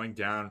 towers going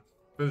down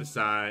for the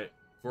side,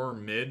 for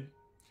mid.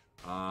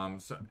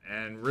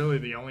 And really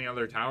the only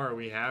other tower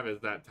we have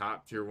is that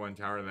top tier 1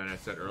 tower that I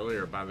said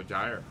earlier by the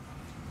Gyre.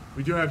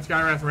 We do have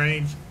Skywrath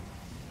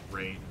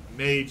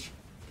Mage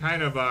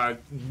kind of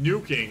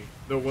nuking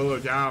the Willow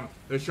down.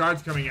 The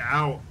shards coming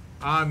out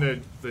on the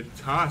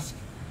Tusk.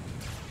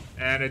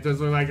 And it does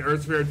look like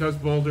Earth Spirit does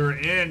boulder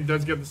in,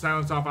 does get the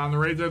silence off on the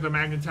Razor. The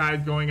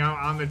Magnetize going out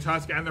on the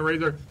Tusk and the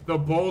Razor. The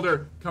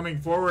boulder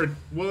coming forward.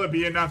 Will it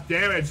be enough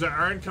damage? The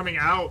Urn coming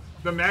out.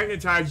 The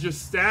Magnetize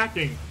just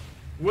stacking.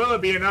 Will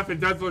it be enough?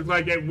 It does look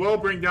like it will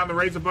bring down the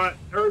Razor, but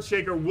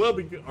Earthshaker will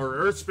be, or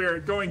Earth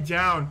Spirit going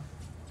down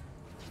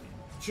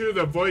to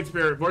the Void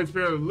Spirit. Void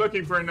Spirit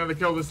looking for another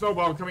kill. The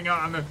Snowball coming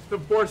out on the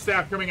Force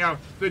Staff coming out.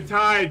 The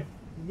Tide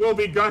will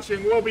be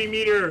gushing, will be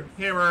meteor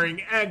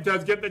hammering, and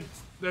does get the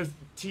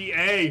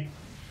TA.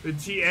 The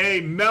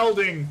TA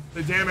melding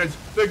the damage.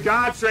 The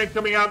God Strength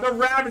coming out. The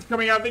Ravage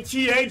coming out. The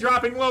TA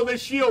dropping low. The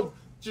shield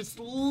just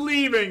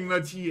leaving the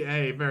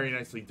TA. Very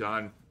nicely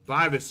done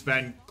by the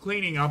Sven,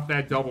 cleaning up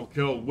that double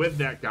kill with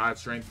that God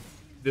Strength.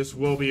 This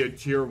will be a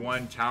tier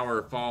 1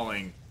 tower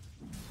falling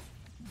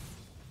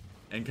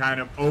and kind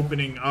of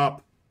opening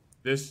up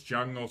this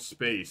jungle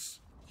space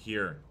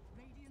here.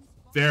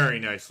 Very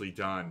nicely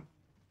done.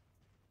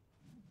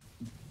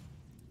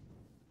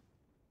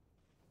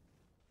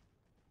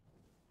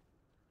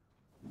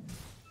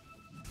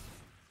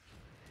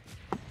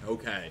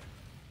 Okay,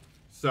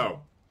 so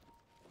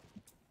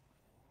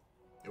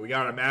we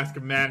got a Mask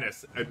of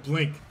Madness, a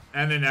Blink,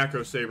 and an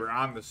Echo Saber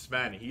on the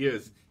Sven. He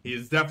is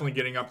definitely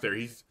getting up there.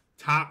 He's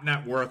top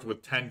net worth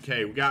with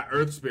 10K. We got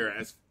Earth Spirit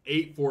as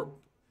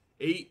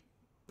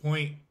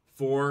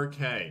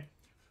 8.4K.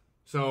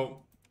 So,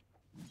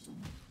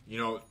 you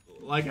know,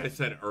 like I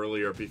said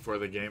earlier before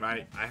the game,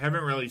 I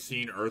haven't really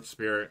seen Earth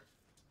Spirit.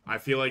 I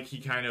feel like he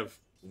kind of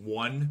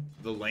won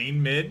the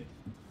lane mid,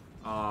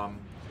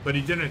 but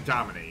he didn't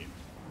dominate.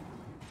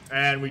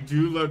 And we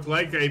do look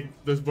like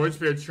this Void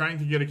Spirit's trying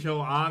to get a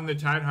kill on the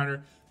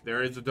Tidehunter.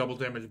 There is a double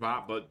damage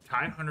bot, but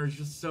Tidehunter is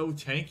just so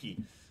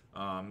tanky.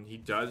 He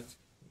does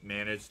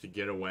manage to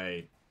get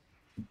away.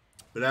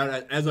 But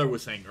as I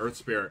was saying, Earth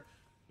Spirit,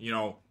 you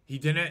know, he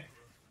didn't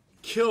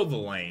kill the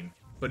lane,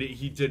 but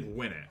he did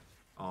win it.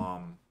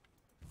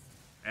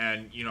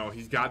 And, you know,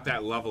 he's got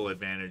that level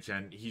advantage,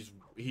 and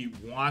he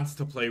wants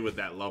to play with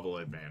that level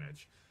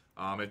advantage.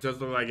 It does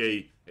look like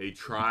a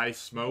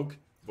tri-smoke.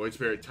 Void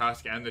Spirit,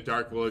 Tusk, and the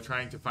Dark Willow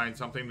trying to find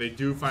something. They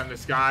do find the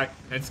Sky,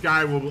 and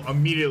Sky will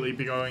immediately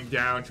be going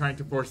down, trying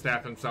to Force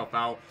Staff himself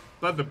out.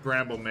 But the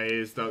Bramble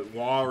Maze, the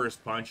Walrus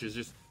Punch is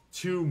just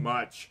too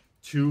much,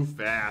 too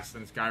fast,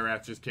 and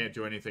Skywrath just can't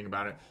do anything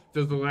about it.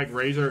 Does look like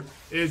Razor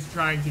is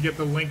trying to get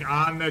the link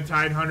on the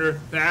Tidehunter.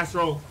 The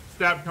Astral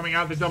Step coming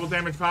out, the double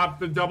damage pop,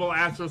 the double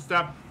Astral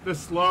Step, the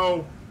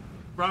slow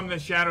from the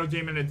Shadow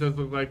Demon. It does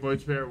look like Void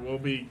Spirit will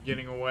be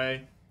getting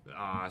away.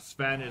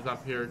 Sven is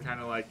up here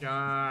kind of like,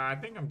 I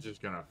think I'm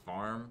just going to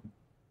farm.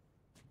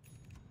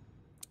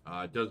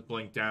 Does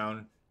blink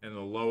down in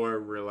the lower,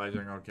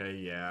 realizing, okay,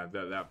 yeah,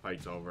 that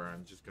fight's over.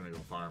 I'm just going to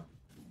go farm.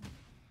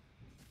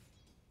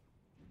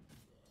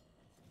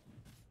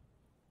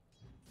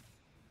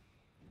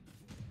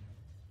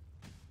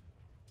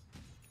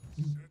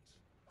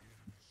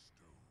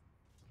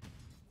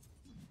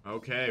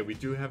 Okay, we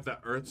do have the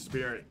Earth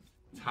Spirit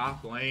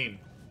top lane.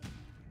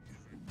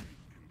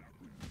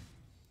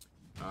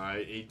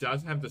 He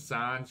does have the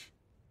Sanj.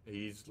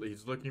 He's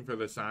looking for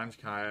the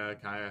Sanj Kaya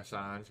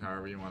Sanj,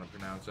 however you want to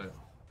pronounce it.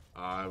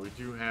 We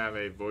do have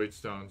a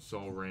Voidstone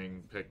Soul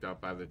Ring picked up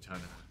by the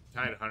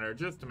Tidehunter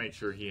just to make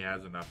sure he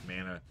has enough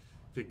mana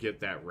to get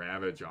that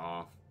Ravage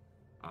off.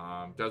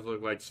 Does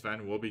look like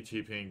Sven will be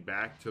TPing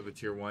back to the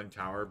tier 1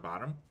 tower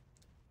bottom.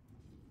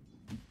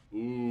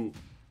 Ooh.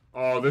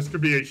 Oh, this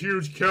could be a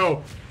huge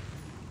kill.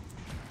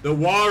 The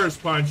Walrus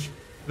Punch,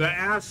 the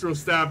Astral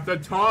Step, the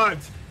Taunt.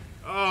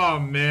 Oh,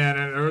 man,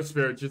 and Earth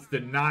Spirit just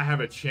did not have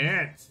a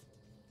chance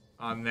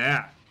on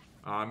that.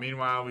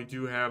 Meanwhile, we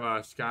do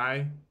have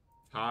Sky,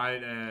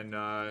 Tide, and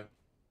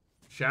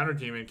Shadow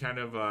Demon kind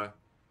of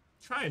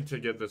trying to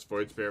get this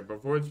Void Spirit,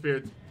 but Void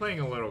Spirit's playing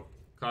a little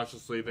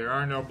cautiously. There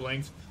are no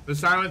blinks. The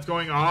silence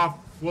going off.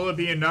 Will it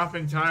be enough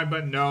in time?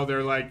 But no,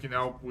 they're like, you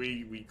know,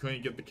 we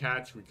couldn't get the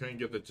catch. We couldn't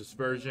get the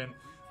dispersion.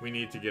 We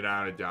need to get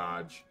out of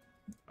dodge.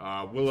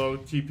 Willow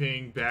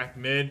TPing back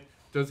mid.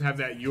 Does have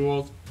that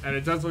Yules, and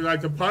it does look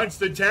like the punch,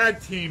 the tag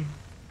team,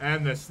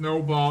 and the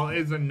snowball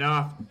is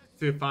enough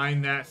to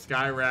find that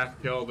Skywrath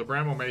kill. The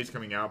Bramble Maze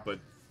coming out, but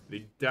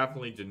they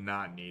definitely did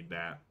not need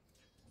that.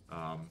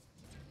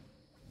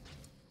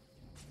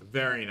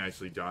 very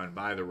nicely done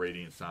by the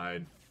Radiant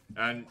side.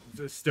 And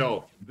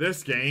still,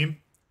 this game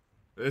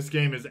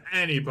is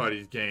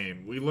anybody's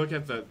game. We look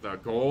at the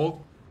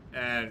gold,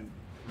 and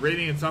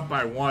Radiant's up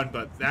by 1,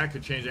 but that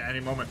could change at any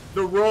moment.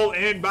 The roll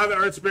in by the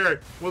Earth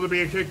Spirit. Will there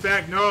be a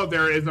kickback? No,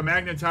 there is a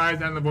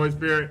Magnetized and the Void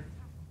Spirit.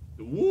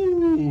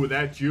 Woo,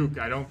 that juke.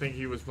 I don't think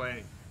he was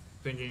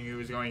thinking he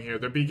was going here.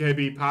 The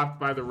BKB popped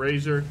by the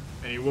Razor,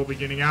 and he will be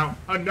getting out.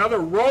 Another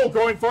roll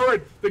going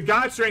forward. The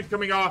God Strength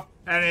coming off,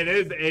 and it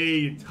is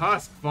a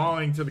Tusk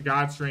falling to the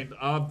God Strength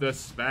of the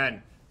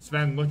Sven.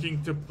 Sven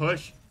looking to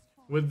push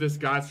with this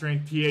God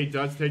Strength. TA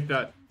does take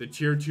the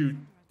tier 2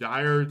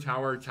 Dire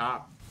Tower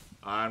top.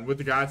 And with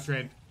the God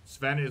Strength,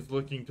 Sven is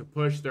looking to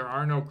push. There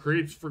are no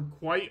creeps for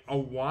quite a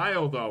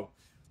while, though.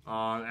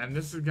 And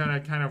this is going to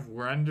kind of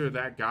render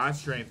that God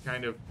Strength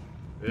kind of...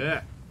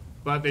 Ugh.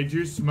 But they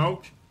do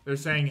smoke. They're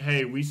saying,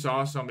 hey, we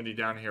saw somebody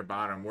down here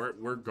bottom.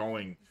 We're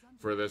going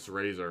for this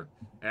Razor.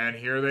 And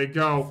here they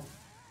go.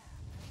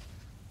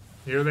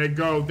 Here they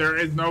go. There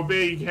is no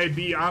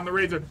BKB on the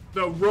Razor.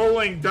 The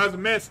rolling does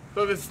miss.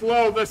 But the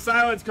slow, the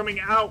silence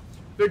coming out.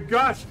 The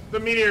gush, the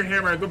Meteor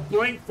Hammer, the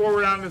blink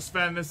forward on the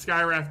Sven. The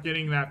Skywrath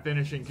getting that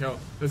finishing kill.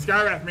 The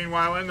Skywrath,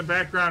 meanwhile, in the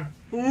background,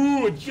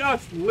 ooh,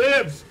 just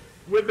lives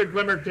with the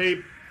Glimmer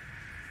Cape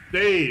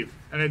save.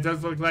 And it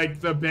does look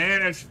like the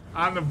Banish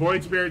on the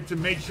Void Spirit to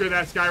make sure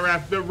that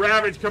Skywrath, the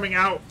Ravage coming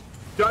out,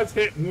 does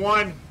hit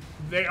 1.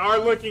 They are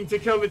looking to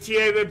kill the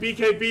TA. The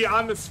BKB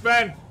on the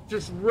Sven,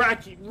 just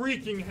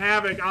wreaking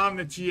havoc on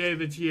the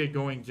TA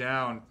going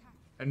down.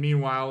 And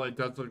meanwhile, it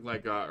does look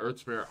like Earth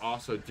Spirit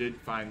also did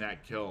find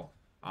that kill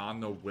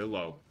on the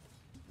Willow.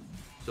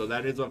 So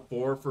that is a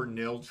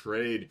 4-for-0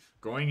 trade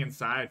going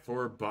inside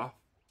for a buff.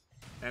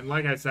 And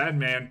like I said,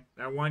 man,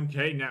 that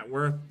 1K net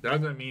worth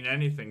doesn't mean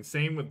anything.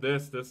 Same with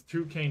this. This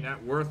 2K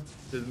net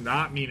worth does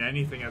not mean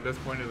anything at this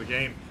point of the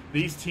game.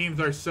 These teams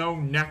are so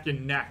neck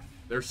and neck.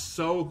 They're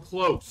so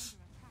close.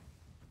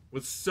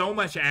 With so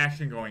much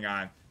action going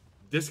on,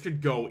 this could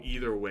go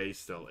either way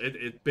still.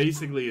 It's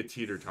basically a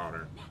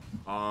teeter-totter.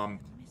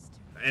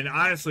 And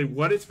honestly,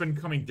 what it's been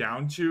coming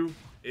down to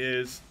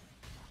is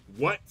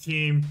what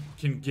team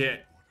can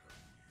get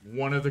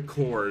one of the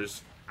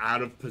cores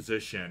out of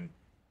position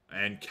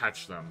and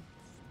catch them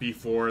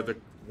before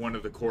one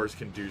of the cores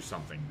can do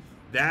something.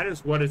 That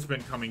is what it's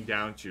been coming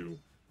down to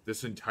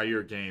this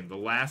entire game. The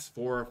last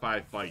 4 or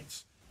 5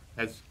 fights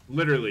has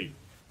literally,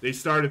 they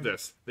started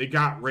this. They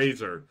got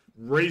Razor.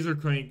 Razor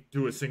couldn't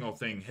do a single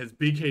thing. His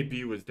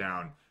BKB was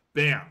down.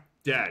 Bam,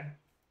 dead.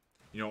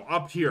 You know,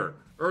 up here,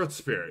 Earth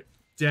Spirit,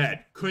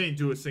 dead. Couldn't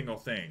do a single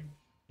thing.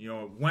 You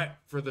know, went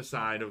for the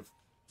side of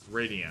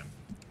Radiant.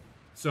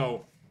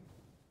 So,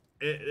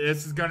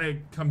 this is going to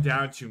come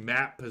down to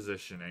map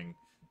positioning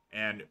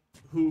and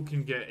who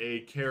can get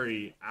a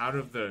carry out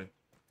of the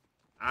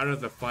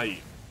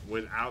fight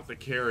without the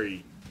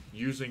carry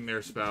using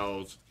their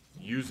spells,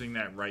 using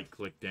that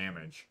right-click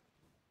damage.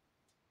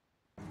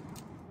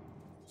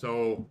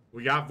 So,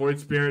 we got Void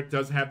Spirit,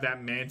 does have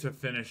that Manta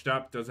finished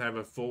up, does have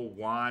a full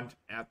wand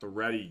at the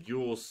ready.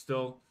 Yule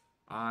still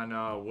on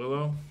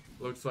Willow.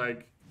 Looks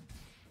like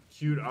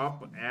queued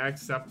up, Ag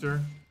Scepter.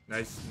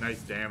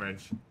 Nice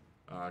damage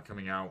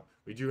coming out.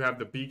 We do have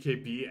the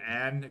BKB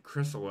and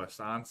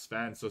Chrysalis on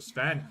Sven. So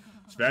Sven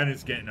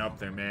is getting up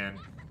there, man.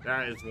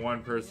 That is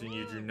one person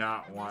you do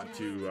not want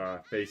to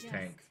face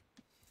tank.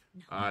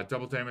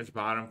 Double damage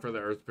bottom for the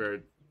Earth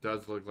Spirit.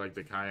 Does look like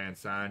the Cayenne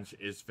Sange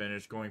is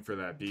finished going for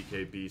that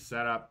BKB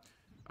setup.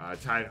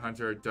 Tide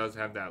Hunter does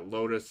have that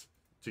Lotus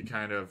to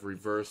kind of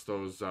reverse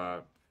those,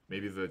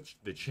 maybe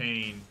the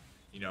chain,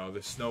 you know,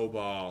 the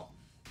snowball,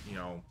 you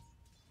know,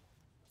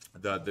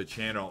 the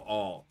channel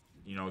alt,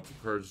 you know, to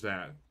purge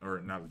that,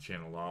 or not the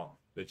channel alt,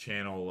 the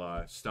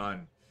channel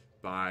stun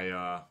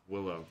by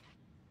Willow.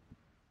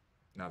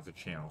 Not the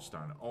channel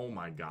stun. Oh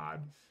my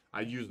god.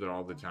 I use it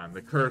all the time.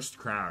 The Cursed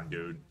Crown,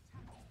 dude.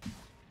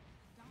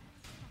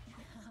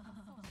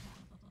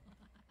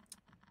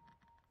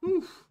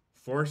 Oof.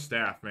 4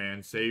 staff,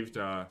 man. Saved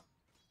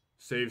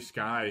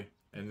Sky,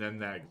 and then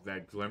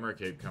that Glimmer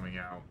Cape coming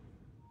out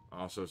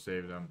also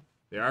saved them.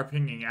 They are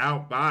pinging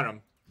out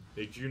bottom.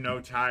 They do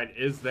know Tide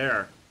is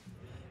there.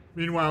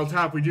 Meanwhile,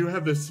 top, we do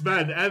have the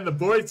Sven and the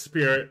Void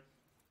Spirit.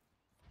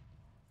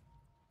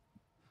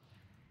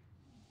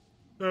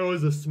 That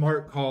was a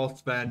smart call,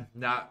 Sven,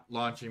 not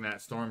launching that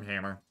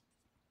Stormhammer.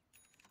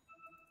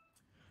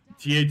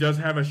 TA does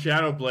have a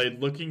Shadow Blade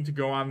looking to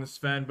go on the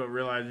Sven, but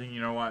realizing, you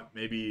know what,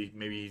 maybe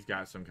he's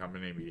got some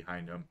company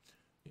behind him.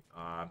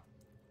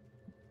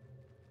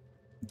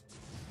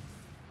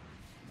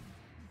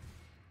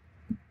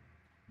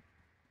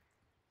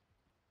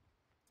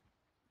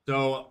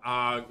 So,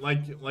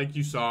 like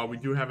you saw, we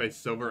do have a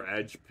Silver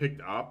Edge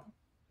picked up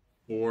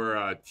for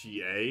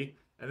TA,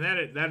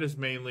 and that is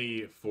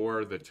mainly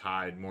for the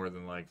Tide, more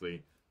than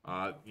likely.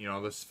 You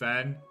know, the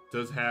Sven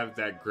does have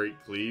that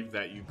Great Cleave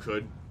that you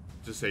could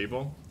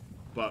disable,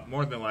 but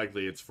more than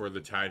likely it's for the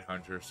Tide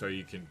Hunter, so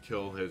you can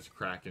kill his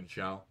Kraken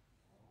Shell,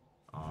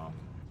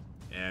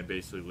 and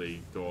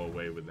basically go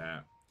away with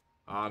that.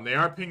 They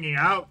are pinging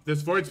out.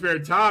 This Void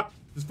Spirit top.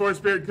 This Void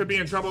Spirit could be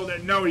in trouble.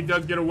 No, he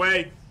does get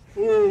away.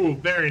 Ooh,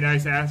 very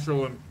nice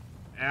astral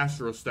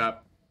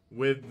step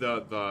with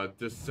the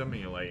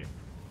dissimulate.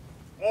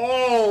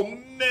 Oh,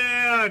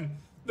 man.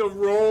 The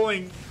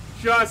rolling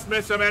just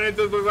missed him, and it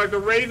does look like the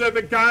Razor of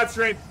the God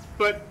Strength,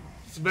 but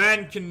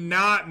Sven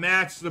cannot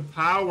match the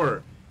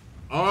power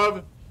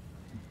of,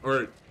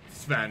 or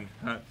Sven,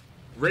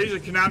 Razor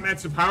cannot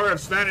match the power of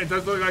Sven. It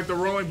does look like the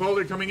rolling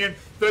boulder coming in.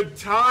 The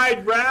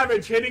Tide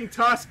Ravage hitting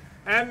Tusk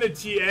and the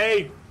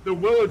TA. The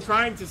Willow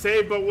trying to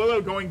save, but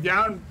Willow going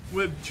down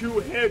with 2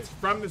 hits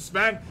from the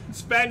Sven.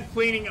 Sven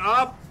cleaning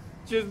up,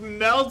 just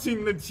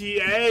melting the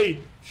TA.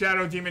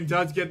 Shadow Demon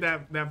does get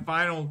that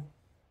final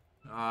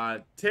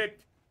tick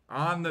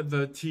on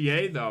the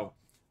TA though.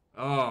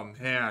 Oh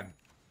man,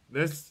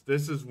 this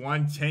is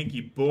one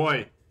tanky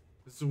boy.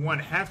 This is one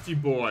hefty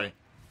boy.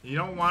 You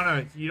don't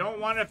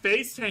wanna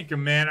face tank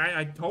him, man.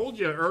 I told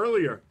you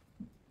earlier.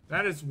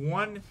 That is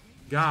one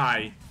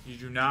guy you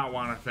do not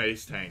want to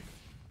face tank.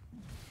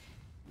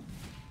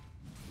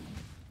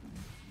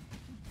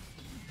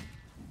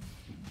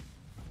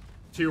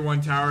 Tier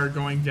 1 tower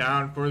going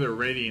down for the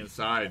Radiant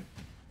side.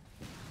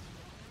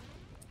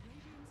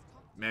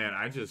 Man,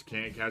 I just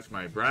can't catch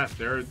my breath.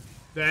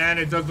 And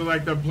it does look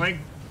like the blink,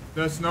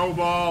 the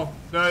snowball,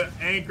 the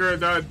anchor,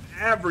 the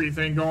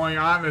everything going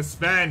on. The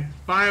Sven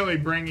finally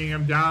bringing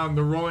him down.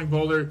 The rolling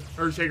boulder,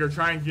 Earthshaker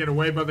trying to get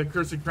away, but the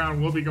Cursed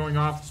Crown will be going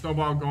off. The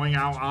snowball going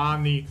out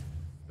on the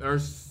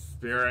Earth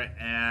Spirit,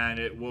 and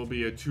it will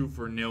be a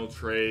 2-for-0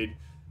 trade.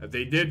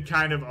 They did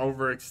kind of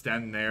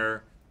overextend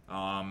there,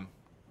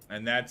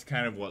 and that's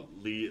kind of what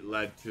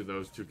led to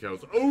those 2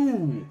 kills.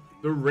 Ooh,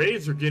 the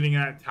Rays are getting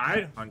that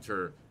Tide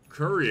Hunter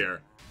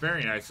Courier.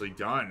 Very nicely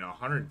done.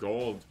 100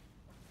 gold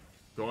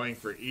going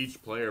for each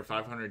player.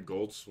 500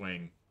 gold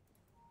swing.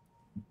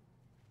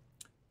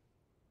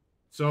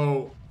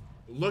 So,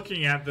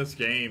 looking at this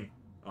game,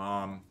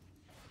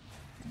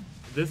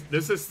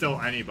 this is still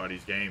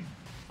anybody's game.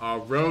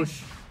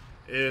 Roche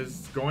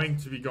is going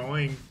to be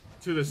going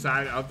to the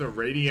side of the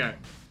Radiant,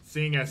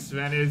 seeing as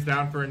Sven is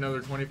down for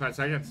another 25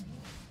 seconds.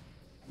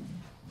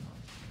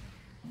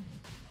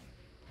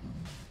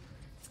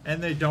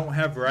 And they don't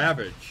have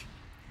Ravage.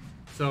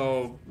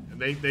 So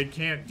they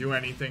can't do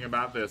anything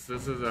about this.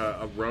 This is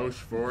a Roche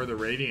for the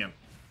Radiant.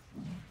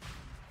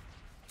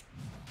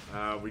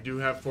 We do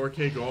have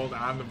 4K gold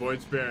on the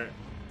Void Spirit.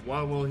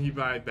 What will he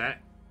buy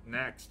bet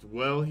next?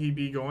 Will he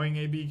be going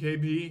a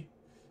BKB?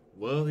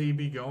 Will he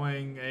be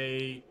going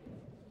a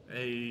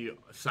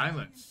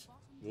Silence?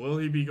 Will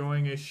he be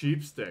going a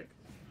Sheepstick?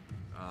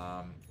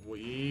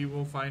 We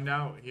will find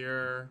out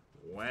here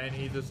when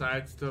he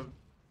decides to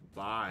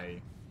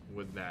buy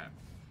with that.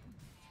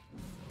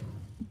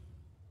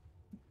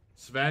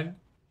 Sven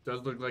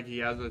does look like he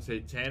has a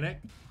Satanic.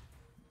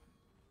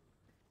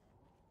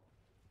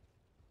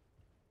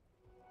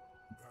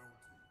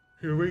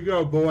 Here we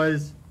go,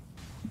 boys.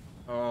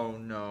 Oh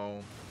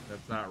no,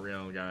 that's not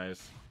real,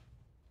 guys.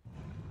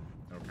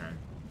 Okay,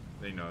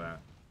 they know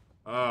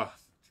that.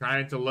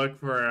 Trying to look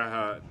for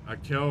a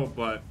kill,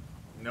 but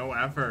no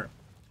effort.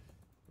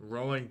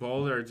 Rolling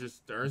boulder,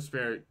 just Earth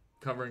Spirit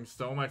covering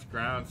so much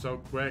ground so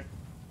quick,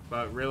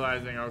 but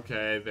realizing,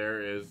 okay,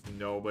 there is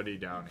nobody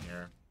down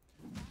here.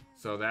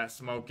 So that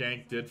smoke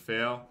gank did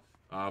fail.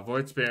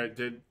 Void Spirit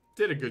did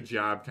a good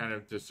job kind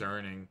of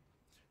discerning.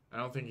 I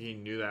don't think he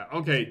knew that.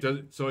 Okay,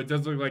 so it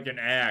does look like an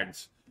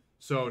Ags.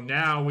 So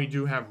now we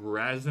do have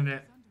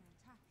Resonant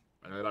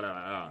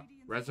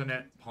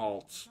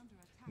Pulse.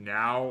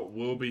 Now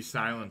we'll be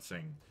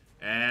silencing.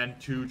 And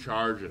 2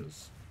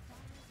 charges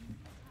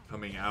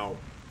coming out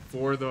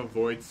for the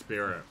Void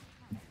Spirit.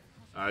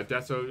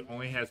 Deso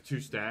only has 2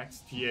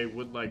 stacks. TA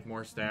would like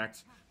more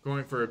stacks.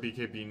 Going for a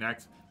BKB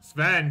next.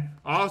 Sven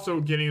also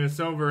getting the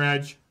Silver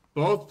Edge.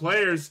 Both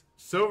players,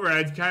 Silver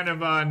Edge kind of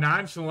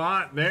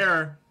nonchalant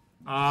there.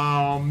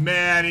 Oh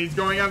man, he's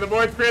going on the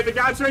Void Spirit. The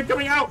God Strength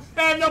coming out,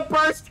 and the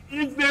burst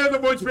is there. The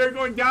Void Spirit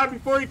going down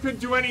before he could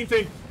do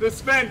anything. The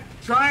Sven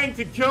trying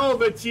to kill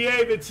the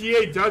TA. The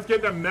TA does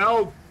get the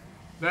meld,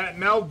 that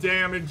meld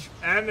damage,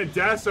 and the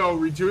Deso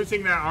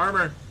reducing that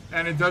armor.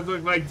 And it does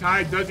look like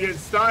Tide does get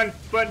stunned,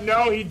 but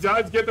no, he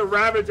does get the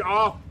Ravage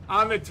off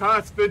on the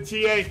Tusk, the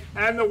TA,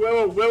 and the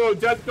Willow. Willow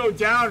does go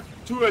down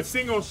to a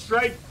single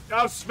strike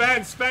of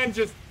Sven. Sven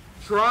just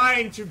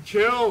trying to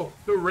kill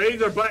the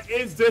Razor, but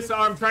is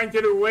disarmed, trying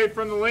to get away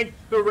from the Link.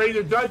 The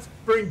Razor does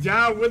bring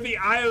down with the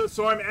Eye of the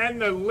Storm and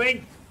the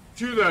Link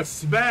to the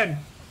Sven.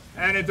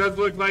 And it does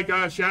look like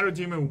Shadow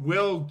Demon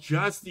will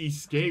just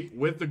escape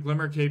with the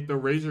Glimmer Cape. The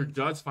Razor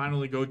does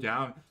finally go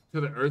down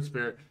to the Earth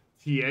Spirit.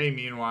 TA,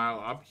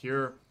 meanwhile, up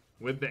here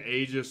with the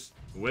Aegis,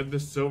 with the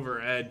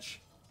Silver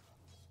Edge.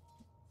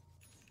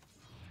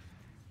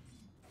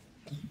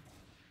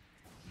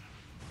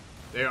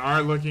 They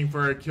are looking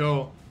for a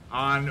kill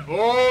on...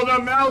 Oh,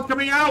 the meld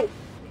coming out!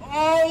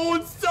 Oh,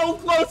 it's so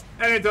close!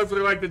 And it does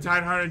look like the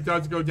Tide Hunter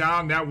does go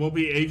down. That will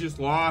be Aegis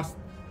lost.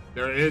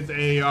 There is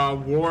a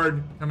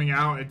ward coming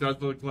out. It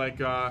does look like...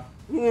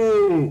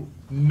 Ooh,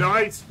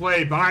 nice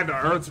play by the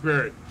Earth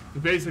Spirit. to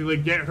basically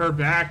get her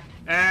back.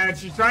 And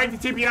she's trying to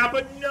TP out,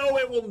 but no,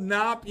 it will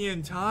not be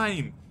in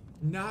time.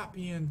 Not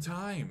be in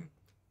time.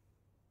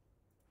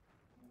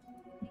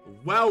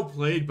 Well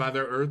played by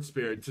the Earth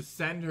Spirit to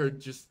send her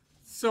just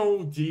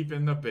so deep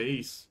in the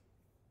base.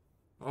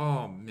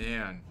 Oh,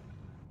 man.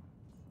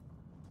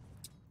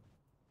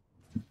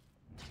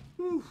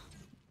 Whew.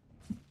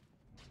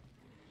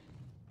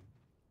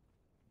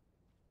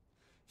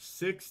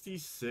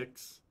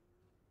 66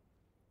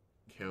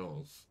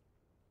 kills.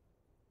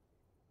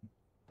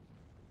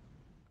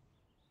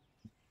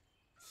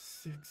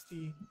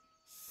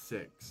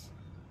 66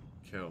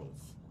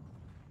 kills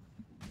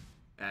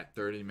at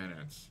 30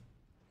 minutes.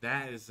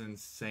 That is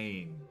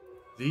insane.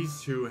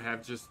 These two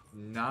have just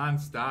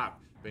non-stop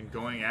been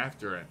going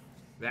after it.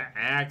 That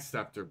Ag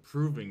Scepter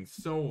proving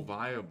so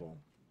viable.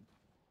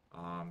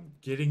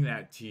 Getting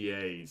that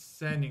TA,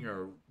 sending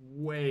her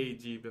way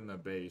deep in the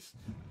base.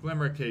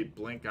 Glimmer Cape,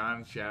 Blink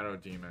on Shadow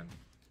Demon.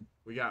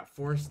 We got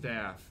Force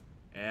Staff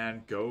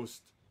and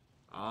Ghost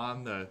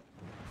on the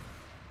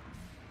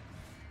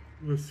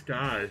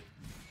sky.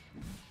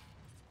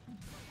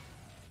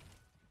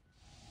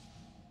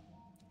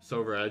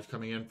 Silver Edge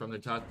coming in from the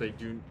top. They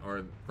do,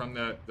 or from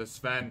the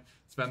Sven.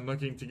 Sven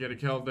looking to get a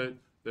kill.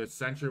 The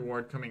Sentry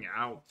Ward coming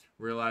out,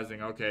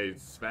 realizing, okay,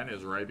 Sven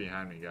is right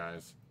behind me,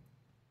 guys.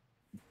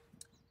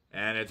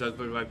 And it does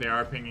look like they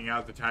are pinging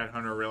out the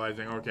Tidehunter,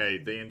 realizing, okay,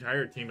 the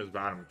entire team is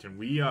bottom. Can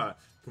we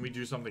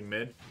do something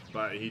mid?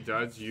 But he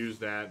does use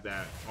that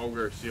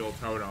Ogre Seal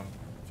Totem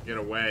to get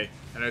away.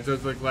 And it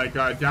does look like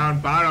down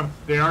bottom,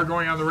 they are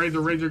going on the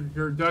Razor. Razor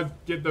does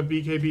get the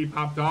BKB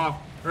popped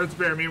off. Earth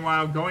Spirit,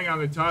 meanwhile, going on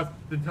the Tusk.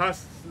 The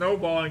Tusk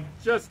snowballing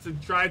just to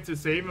try to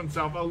save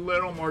himself a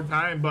little more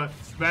time. But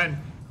Sven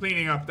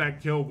cleaning up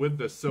that kill with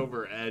the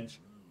Silver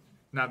Edge.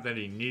 Not that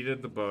he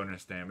needed the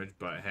bonus damage,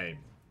 but hey,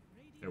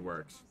 it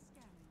works.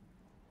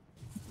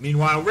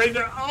 Meanwhile,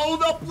 Razor, oh,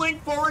 the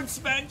blink forward,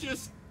 Sven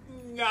just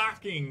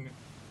knocking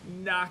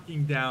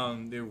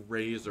down the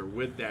Razor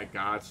with that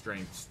God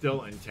Strength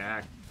still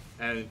intact.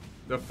 And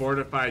the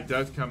Fortified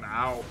does come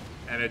out,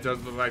 and it does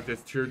look like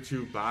this tier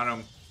 2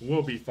 bottom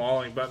will be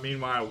falling. But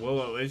meanwhile,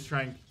 Willow is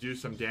trying to do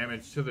some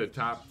damage to the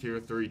top tier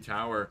 3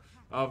 tower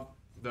of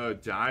the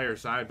Dire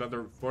side, but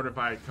the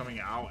Fortified coming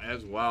out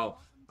as well.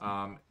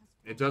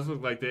 It does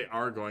look like they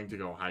are going to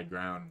go high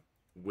ground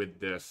with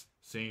this,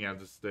 seeing as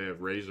it's the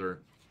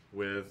Razor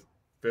with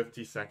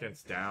 50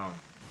 seconds down.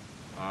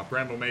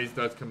 Bramble Maze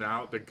does come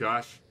out. The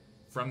Gush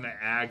from the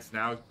Ags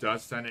now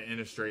does send it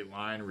in a straight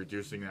line,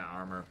 reducing that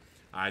armor.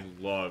 I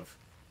love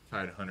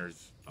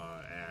Tidehunter's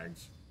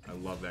Ags. I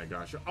love that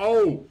Gush.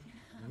 Oh!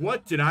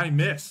 What did I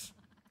miss?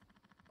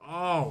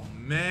 Oh,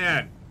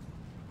 man.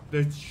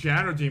 The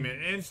Shadow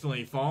Demon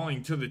instantly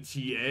falling to the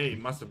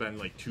TA. Must have been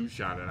like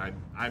 2-shotted.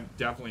 I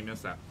definitely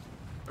missed that.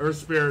 Earth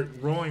Spirit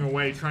rolling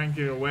away, trying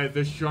to get away.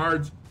 The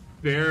Shards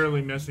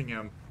barely missing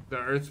him. The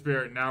Earth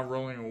Spirit now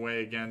rolling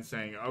away again,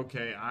 saying,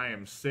 okay, I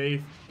am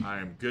safe. I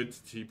am good to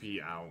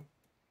TP out.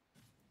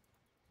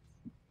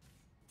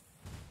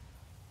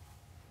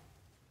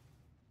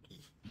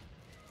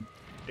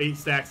 Eight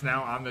stacks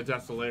now on the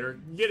Desolator.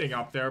 Getting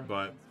up there,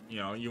 but, you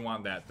know, you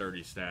want that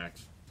 30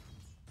 stacks.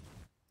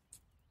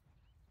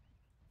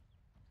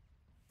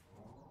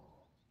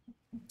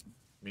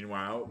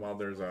 Meanwhile, while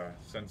there's a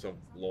sense of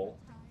lull.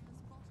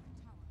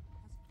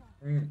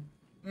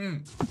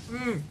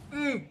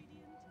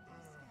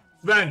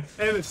 Sven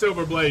and the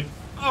Silver Blade.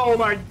 Oh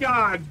my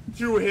god!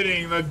 2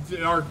 hitting the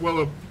Dark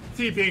Willow.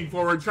 TPing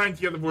forward, trying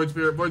to get the Void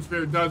Spirit. Void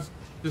Spirit does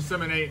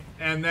disseminate,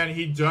 and then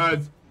he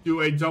does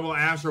do a double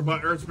Astral,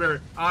 but Earth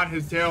Spirit on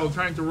his tail,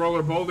 trying to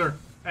Roller Boulder,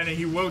 and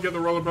he will get the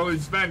Roller Boulder.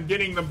 Sven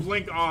getting the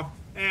blink off,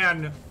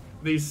 and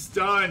the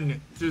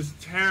stun just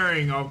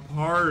tearing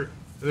apart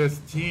this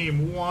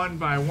team one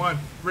by one.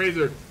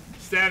 Razor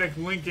static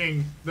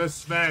linking the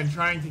Sven,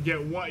 trying to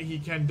get what he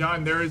can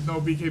done. There is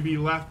no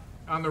BKB left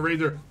on the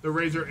Razor. The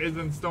Razor is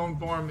in stone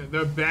form.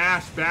 The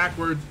bash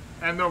backwards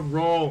and the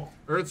roll.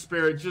 Earth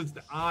Spirit just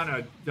on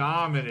a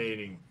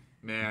dominating,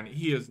 man.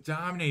 He is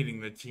dominating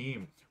the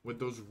team with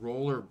those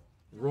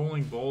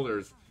rolling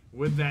boulders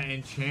with that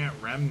enchant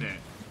remnant.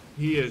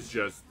 He is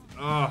just,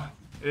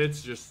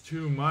 it's just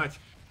too much.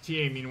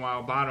 TA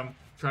meanwhile bottom,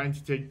 trying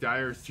to take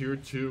Dire's tier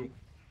 2.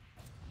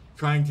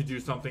 Trying to do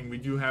something. We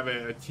do have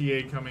a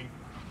TA coming,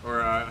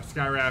 or a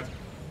Skywrath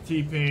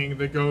TPing,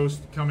 the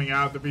Ghost coming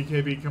out, the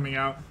BKB coming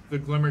out, the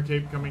Glimmer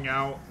Cape coming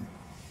out.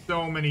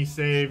 So many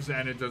saves,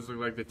 and it does look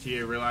like the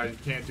TA realized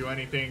he can't do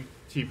anything,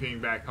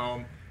 TPing back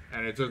home.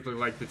 And it does look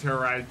like the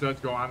Terrorize does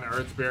go on the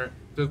Earth Spirit.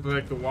 Does look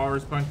like the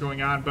Walrus Punch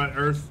going on, but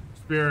Earth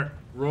Spirit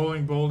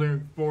rolling,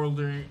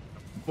 bouldering,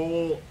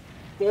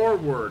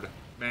 forward,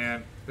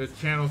 man. This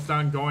channel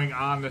stun going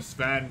on the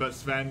Sven, but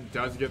Sven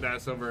does get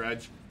that Silver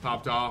Edge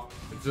popped off.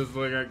 It just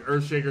looks like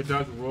Earthshaker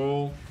does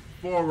roll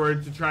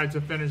forward to try to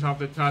finish off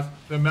the Tusk.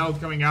 The Meld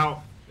coming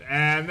out,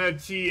 and the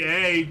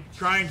TA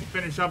trying to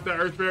finish up the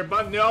Earth Spirit,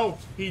 but no,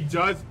 he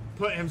does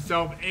put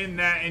himself in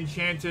that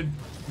enchanted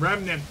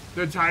remnant.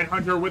 The Tide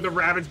Hunter with the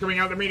Ravage coming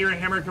out, the Meteor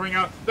Hammer coming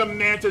out, the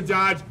Manta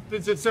dodge, the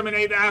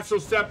Disseminate, the Astral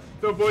Step,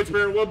 the Void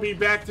Spirit will be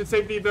back to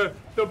safety, the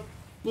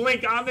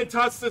Blink on the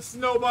Tusk, the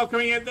Snowball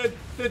coming in,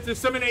 the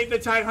Disseminate, the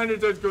Tide Hunter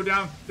does go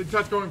down, the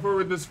Tusk going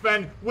forward, the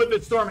Sven with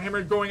the Storm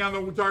Hammer going on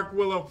the Dark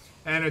Willow,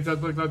 and it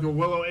does look like the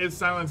Willow is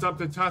silenced up,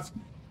 the Tusk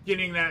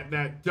getting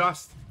that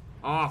dust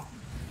off.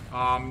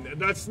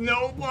 The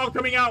Snowball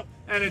coming out,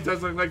 and it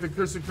does look like the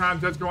Cursed Crown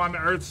does go on the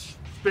Earth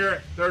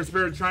Spirit. The Earth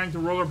Spirit trying to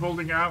roller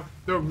bolting out.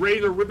 The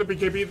Razor with the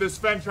BKB. The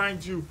Sven trying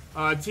to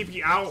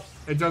TP out.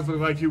 It does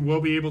look like he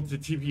will be able to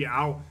TP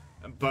out.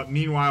 But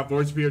meanwhile,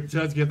 Void Spirit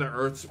does get the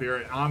Earth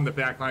Spirit on the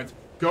backlines.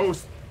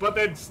 Ghost, but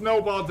then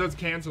Snowball does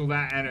cancel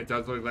that, and it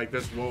does look like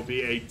this will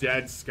be a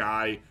Dead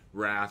Sky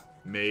Wrath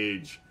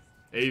Mage.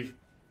 A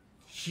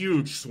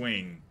huge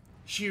swing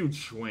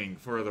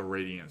for the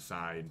Radiant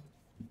side.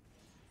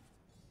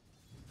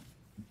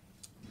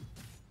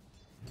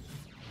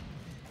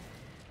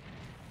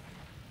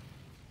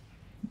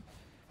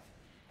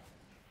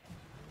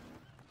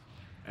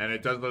 And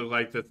it does look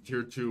like the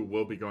tier 2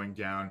 will be going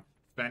down.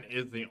 Ben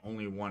is the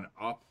only one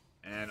up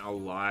and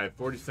alive.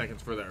 40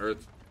 seconds for the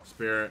Earth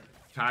Spirit.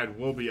 Tide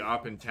will be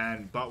up in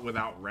 10, but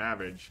without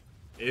Ravage.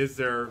 Is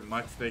there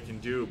much they can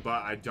do?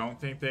 But I don't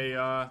think they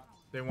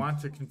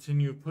want to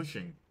continue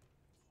pushing.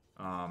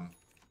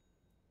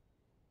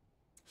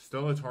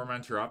 Still a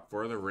Tormentor up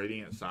for the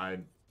Radiant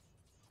side.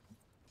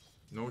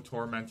 No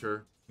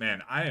Tormentor.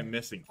 Man, I am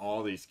missing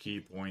all these key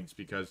points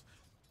because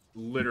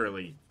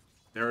literally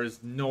there is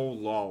no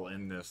lull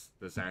in this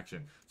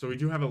action. So we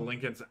do have a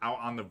Lincoln's out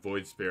on the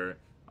Void Spirit.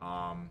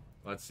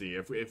 Let's see.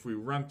 If we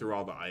run through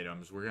all the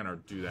items, we're going to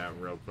do that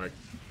real quick.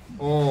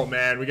 Oh,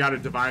 man. We got a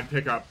Divine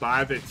pickup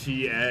by the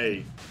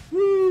TA.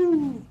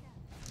 Woo!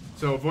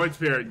 So Void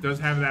Spirit does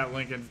have that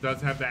Lincoln's,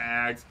 does have the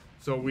Ags.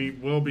 So we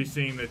will be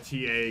seeing the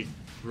TA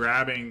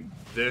grabbing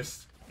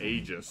this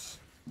Aegis.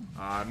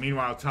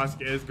 Meanwhile,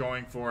 Tusk is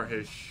going for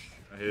his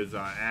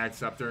Ag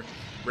Scepter.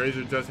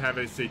 Razor does have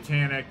a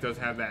Satanic, does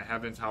have that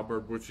Heaven's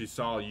Halberd, which we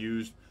saw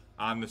used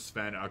on the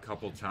Sven a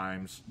couple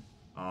times.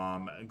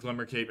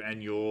 Glimmer Cape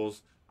and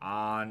Yules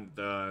on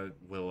the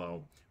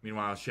Willow.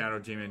 Meanwhile, Shadow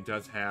Demon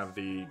does have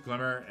the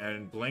Glimmer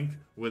and Blink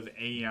with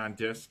Aeon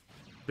Disc,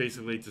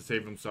 basically to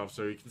save himself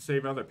so he can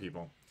save other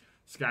people.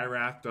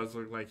 Skywrath does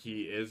look like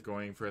he is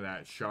going for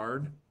that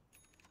Shard.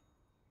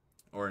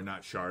 Or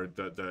not Shard,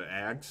 the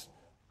Ags.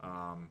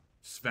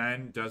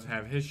 Sven does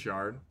have his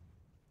Shard.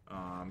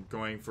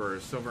 Going for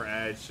Silver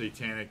Edge,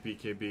 Satanic,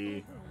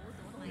 BKB,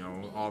 you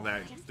know, all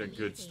that the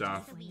good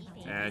stuff.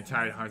 And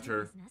Tide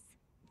Hunter.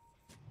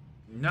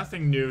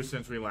 Nothing new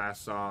since we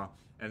last saw.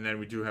 And then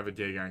we do have a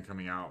Dagon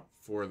coming out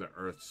for the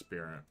Earth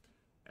Spirit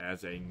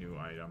as a new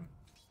item.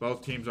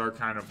 Both teams are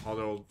kind of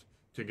huddled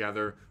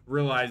together,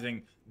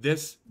 realizing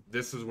this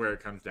is where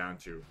it comes down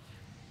to.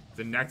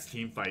 The next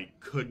team fight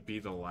could be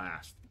the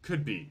last.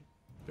 Could be.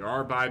 There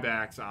are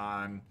buybacks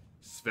on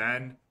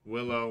Sven,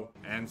 Willow,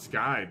 and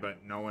Sky,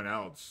 but no one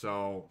else.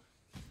 So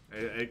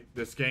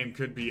this game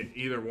could be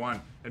either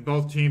one. And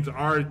both teams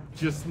are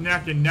just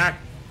neck and neck.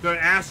 The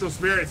Astral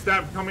Spirit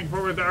step coming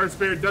forward. The Earth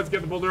Spirit does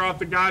get the boulder off.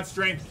 The God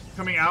Strength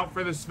coming out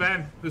for the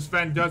Sven. The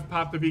Sven does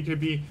pop the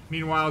BKB.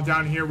 Meanwhile,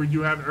 down here we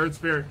do have Earth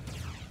Spirit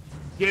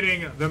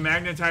getting the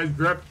magnetized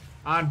grip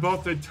on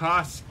both the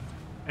Tusk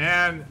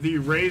and the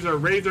Razor.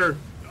 Razor,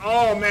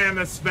 oh man,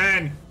 the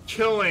Sven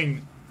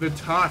killing the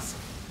Tusk.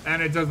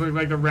 And it does look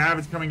like the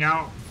Ravage coming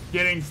out,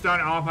 getting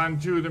stunned off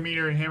onto the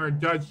Meteor Hammer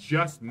does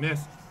just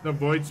miss the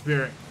Void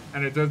Spirit.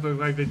 And it does look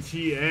like the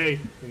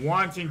TA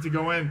wanting to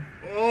go in.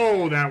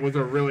 Oh, that was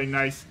a really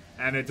nice.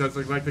 And it does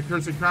look like the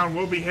Cursed Crown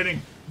will be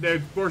hitting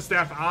the Force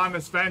Staff on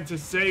the Sven to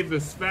save the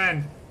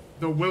Sven.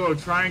 The Willow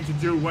trying to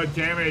do what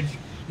damage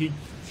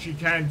she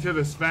can to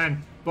the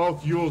Sven.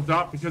 Both Yules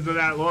up because of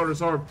that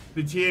Lotus Orb.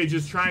 The TA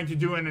just trying to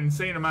do an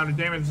insane amount of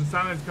damage. The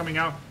Silence coming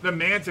out. The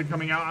Manta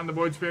coming out on the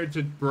Void Spirit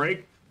to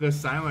break the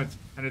Silence.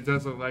 And it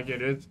does look like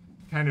it is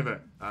kind of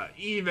a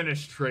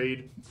evenish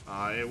trade.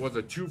 It was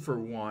a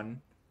 2-for-1.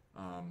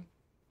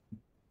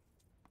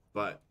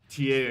 But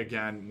TA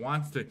again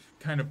wants to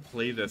kind of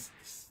play this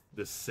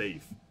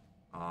safe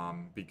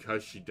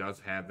because she does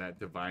have that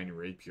Divine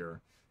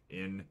Rapier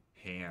in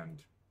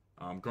hand.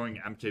 Going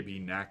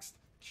MKB next,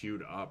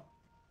 queued up.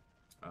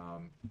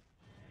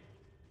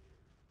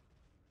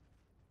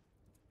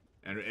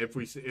 And if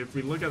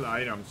we look at the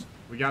items,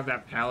 we got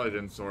that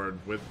Paladin Sword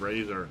with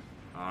Razor,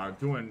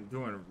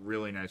 doing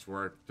really nice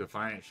work.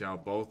 Defiant Shell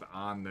both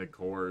on the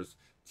cores,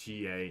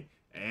 TA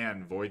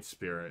and Void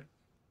Spirit.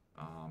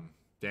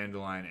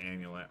 Dandelion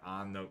Amulet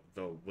on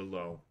the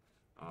Willow.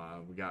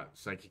 We got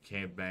Psychic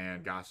Cape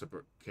Band, Gossip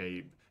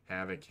Cape,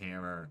 Havoc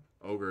Hammer,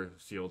 Ogre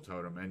Seal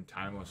Totem, and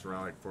Timeless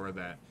Relic for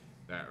that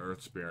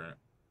Earth Spirit.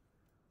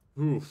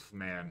 Oof,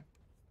 man.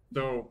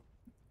 So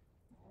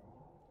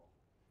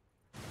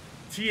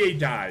TA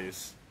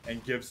dies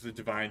and gives the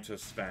Divine to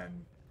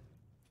Sven.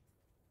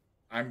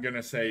 I'm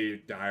gonna say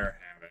dire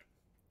havoc.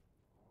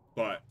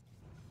 But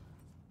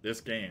this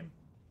game,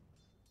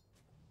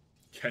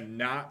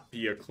 cannot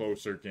be a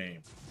closer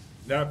game.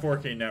 That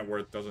 4K net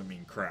worth doesn't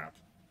mean crap.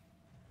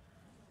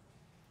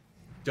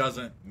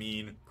 Doesn't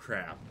mean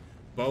crap.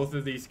 Both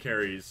of these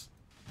carries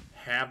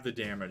have the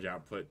damage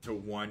output to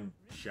one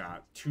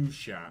shot, two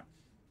shot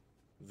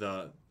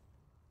the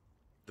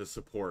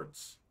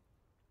supports.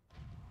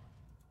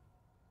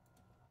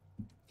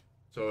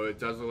 So it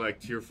does look like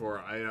tier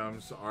 4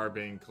 items are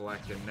being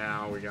collected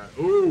now. We got,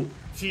 ooh,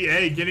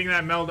 TA getting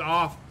that meld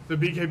off. The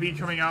BKB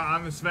coming out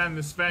on the Sven.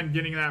 The Sven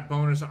getting that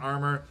bonus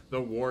armor,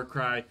 the war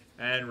cry,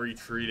 and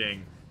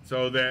retreating.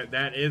 So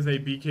that is a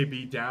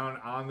BKB down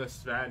on the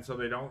Sven, so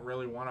they don't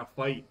really want to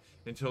fight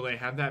until they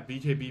have that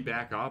BKB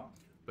back up.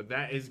 But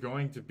that is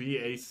going to be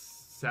a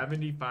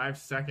 75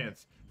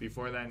 seconds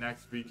before that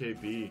next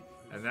BKB.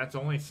 And that's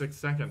only 6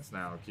 seconds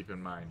now, keep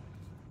in mind.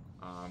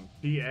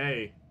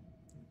 TA...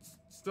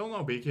 still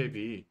no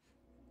BKB.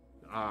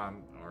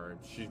 Or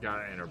she's got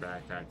it in her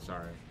backpack,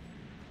 sorry.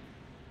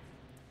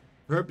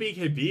 Her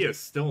BKB is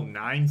still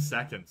 9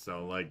 seconds,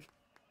 so like,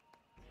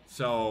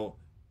 so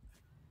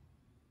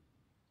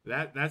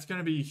that's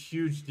gonna be a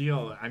huge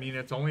deal. I mean,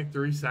 it's only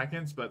 3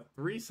 seconds, but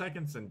 3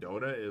 seconds in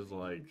Dota is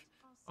like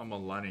a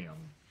millennium.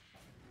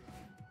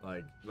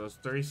 Like, those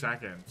 3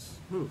 seconds.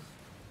 Whew.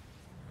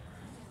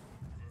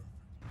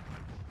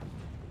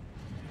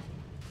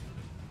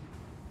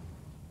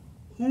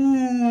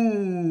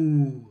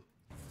 Ooh.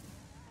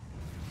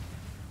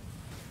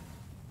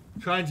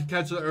 Trying to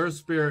catch the Earth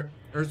Spirit.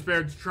 Earth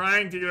Spirit's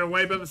trying to get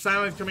away, but the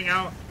silence coming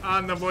out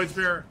on the Void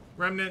Spirit.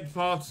 Remnant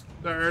falls.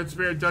 The Earth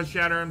Spirit does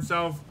shatter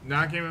himself,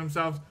 knocking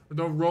himself with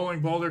the rolling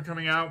boulder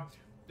coming out.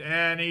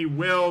 And he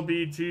will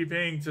be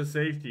TPing to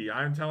safety.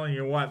 I'm telling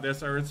you what,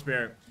 this Earth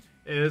Spirit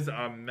is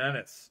a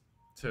menace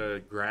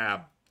to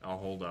grab a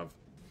hold of.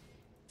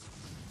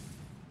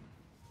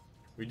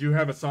 We do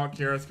have Assault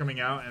Kira's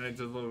coming out, and it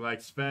does look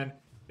like Sven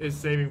is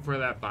saving for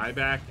that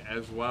buyback,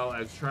 as well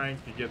as trying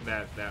to get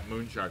that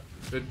Moonshark.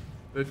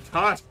 The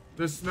touch,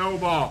 the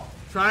snowball,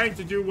 trying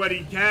to do what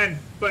he can,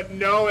 but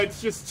no,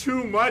 it's just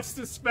too much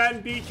to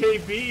spend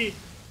BKB.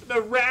 The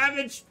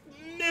Ravage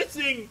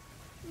missing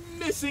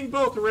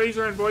both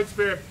Razor and Void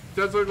Spirit.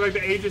 Does look like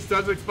the Aegis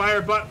does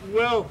expire, but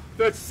will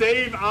the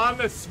save on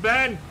the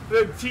Sven?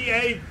 The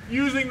TA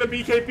using the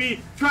BKB,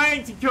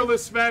 trying to kill the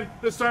Sven.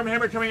 The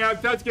Stormhammer coming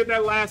out, does get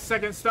that last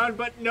second stun,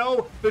 but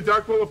no, the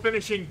Dark Bolt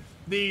finishing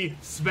the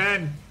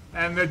Sven,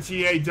 and the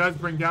TA does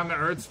bring down the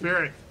Earth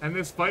Spirit, and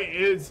this fight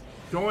is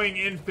going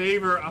in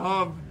favor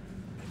of,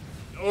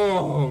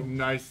 oh,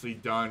 nicely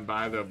done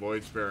by the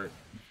Void Spirit,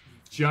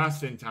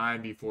 just in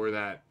time before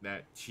that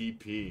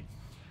TP.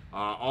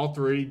 All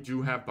three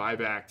do have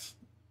buybacks.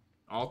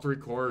 All three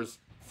cores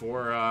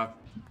for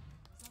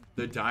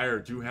the Dire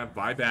do have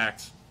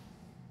buybacks,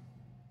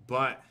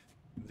 but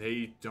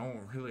they don't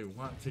really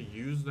want to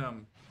use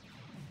them.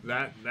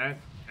 That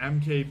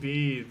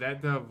MKB,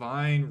 that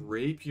Divine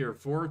Rapier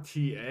for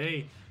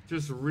TA,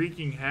 just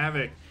wreaking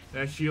havoc.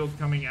 That shield's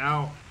coming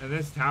out, and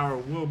this tower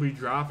will be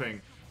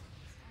dropping.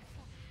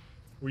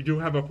 We do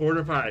have a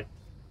Fortify.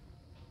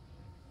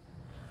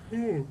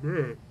 Oh,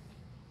 man.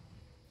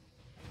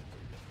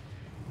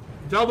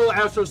 Double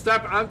Astro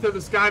Step onto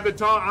the Sky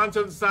Baton,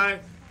 onto the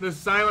side, the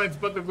Silence,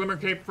 but the Glimmer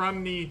Cape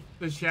from the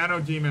Shadow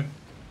Demon.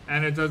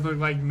 And it does look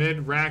like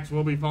mid-racks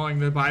will be falling.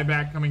 The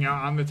buyback coming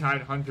out on the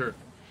Tide Hunter.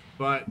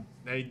 But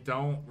they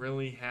don't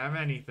really have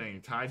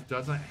anything. Tide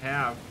doesn't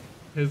have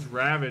his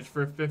Ravage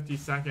for 50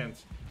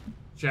 seconds.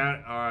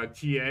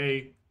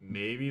 TA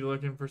maybe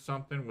looking for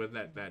something with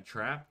that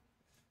trap.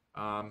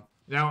 Now,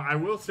 I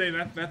will say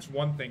that's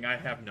one thing I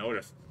have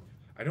noticed.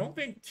 I don't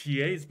think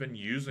TA's been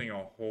using a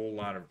whole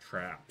lot of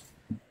traps.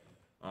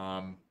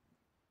 I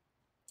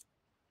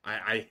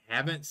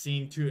haven't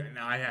seen and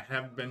I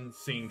have been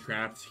seeing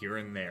traps here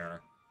and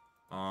there.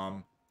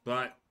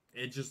 But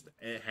it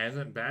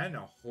hasn't been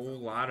a whole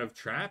lot of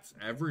traps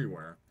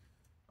everywhere.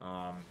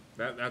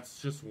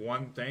 That's just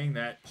one thing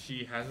that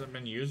she hasn't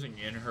been using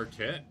in her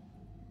kit.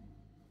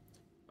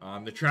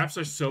 The traps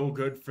are so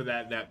good for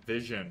that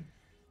vision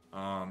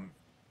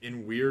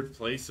in weird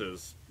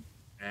places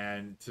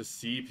and to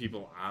see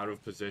people out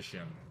of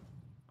position.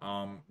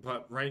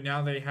 But right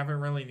now they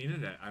haven't really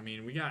needed it. I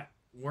mean,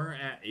 we're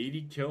at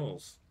 80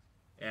 kills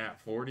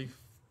at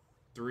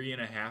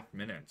 43.5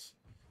 minutes.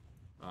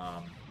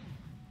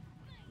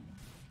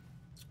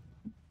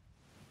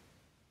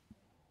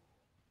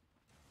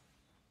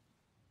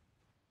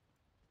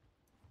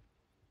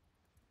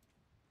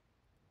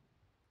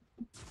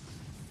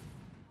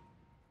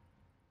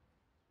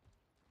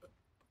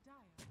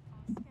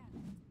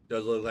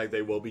 Does look like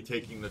they will be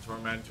taking the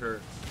Tormentor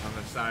on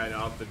the side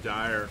of the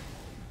Dire,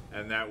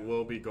 and that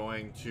will be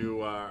going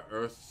to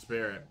Earth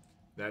Spirit.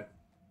 That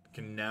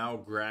can now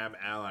grab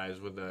allies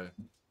with a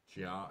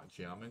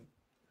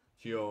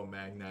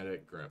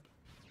geomagnetic grip.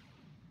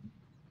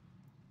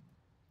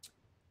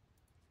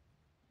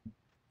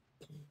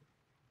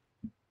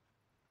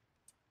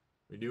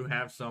 We do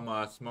have some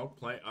smoke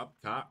play up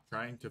top,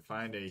 trying to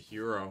find a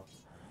hero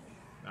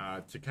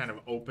to kind of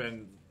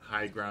open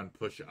high ground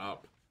push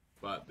up.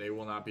 But they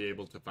will not be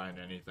able to find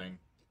anything.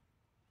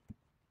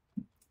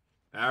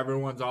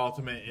 Everyone's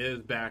ultimate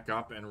is back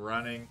up and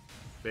running.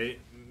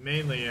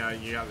 Mainly,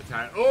 you got the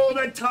time. Oh,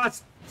 the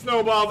tusk!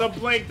 Snowball, the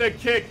blink, the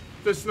kick.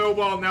 The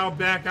snowball now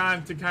back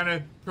on to kind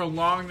of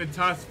prolong the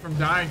tusk from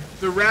dying.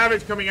 The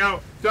Ravage coming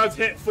out. Does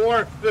hit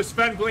 4. The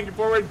Sven blinking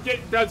forward.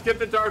 Does get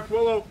the Dark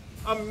Willow.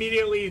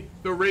 Immediately,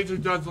 the Razor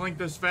does link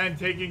the Sven,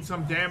 taking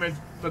some damage.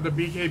 But the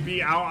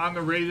BKB out on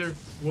the Razor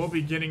will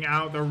be getting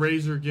out. The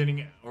Razor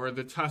getting, or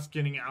the Tusk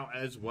getting out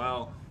as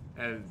well.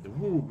 And,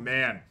 ooh,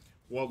 man.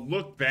 Well,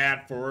 look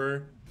bad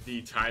for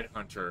the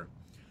Tidehunter.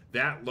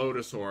 That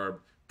Lotus Orb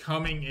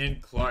coming in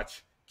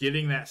clutch,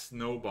 getting that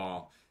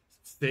snowball,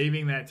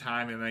 saving that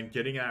time, and then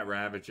getting that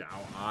Ravage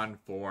out on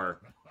 4.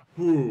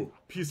 Ooh,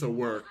 piece of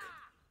work.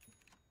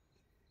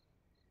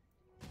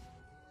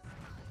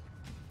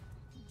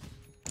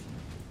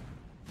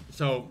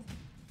 So,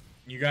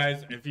 you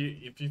guys, if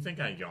you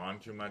think I yawn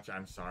too much,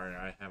 I'm sorry.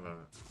 I have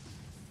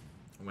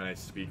when I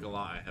speak a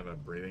lot, I have a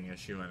breathing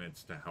issue, and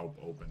it's to help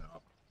open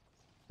up.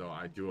 So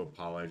I do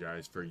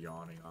apologize for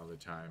yawning all the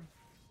time.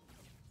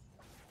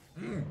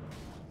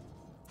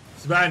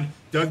 Sven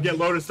does get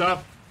Lotus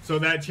up, so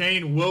that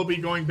chain will be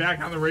going back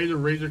on the Razor.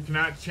 Razor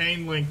cannot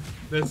chain link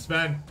the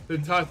Sven. The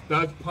Tusk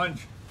does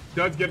punch,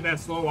 does get that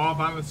slow off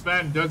on the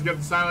Sven, does get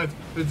the silence.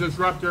 The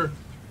Disruptor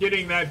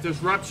getting that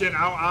disruption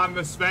out on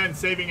the Sven,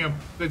 saving him.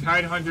 The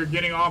Tidehunter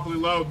getting awfully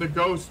low. The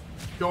Ghost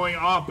going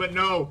off, but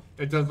no,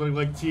 it does look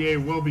like TA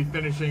will be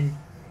finishing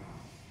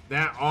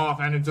that off,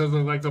 and it does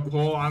look like the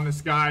pull on the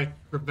sky,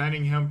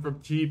 preventing him from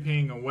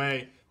TPing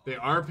away. They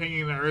are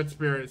pinging the Earth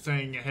Spirit,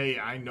 saying, hey,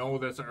 I know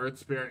this Earth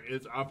Spirit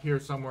is up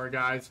here somewhere,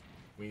 guys.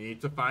 We need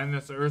to find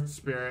this Earth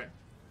Spirit.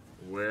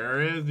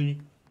 Where is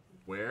he?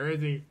 Where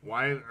is he?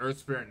 Why is Earth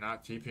Spirit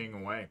not TPing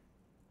away?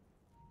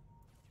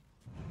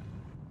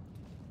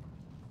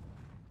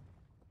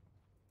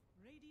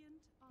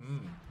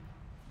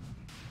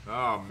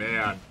 Oh,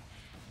 man.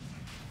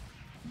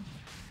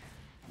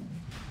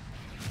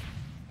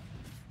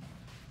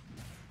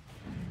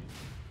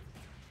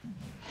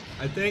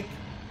 I think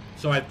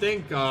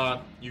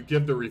you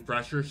give the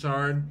refresher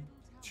shard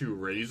to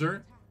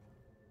Razor.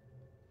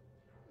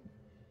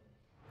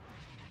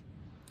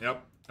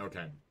 Yep,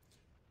 okay.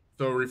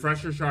 So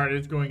refresher shard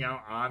is going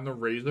out on the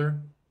Razor.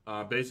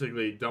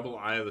 Basically, double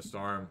Eye of the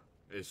Storm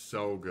is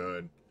so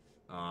good.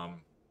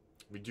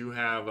 We do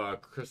have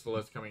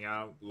Crystallis coming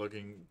out,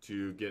 looking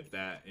to get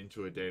that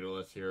into a data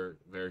list here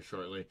very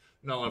shortly.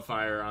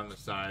 Nullifier on the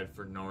side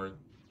for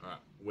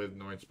with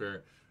North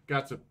Spirit.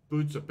 Got some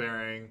Boots of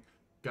Bearing.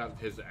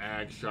 Got his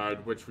Ag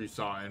Shard, which we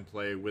saw in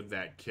play with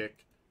that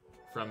kick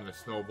from the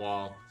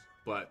Snowball,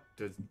 but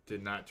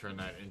did not turn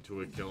that into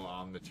a kill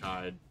on the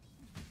Tide.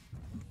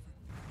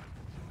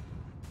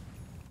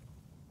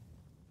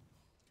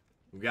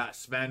 We got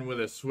Sven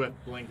with a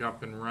Swift Blink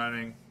up and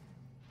running.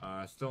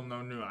 Still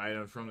no new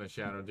items from the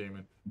Shadow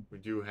Demon. We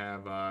do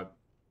have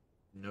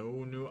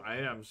no new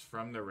items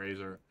from the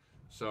Razor.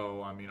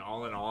 So, I mean,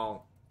 all in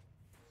all,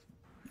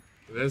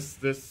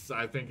 this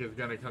I think is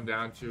going to come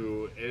down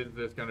to, is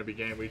this going to be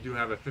game? We do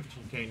have a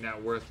 15k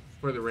net worth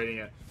for the rating.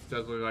 It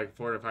does look like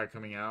Fortify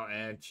coming out,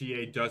 and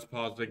TA does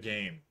pause the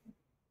game.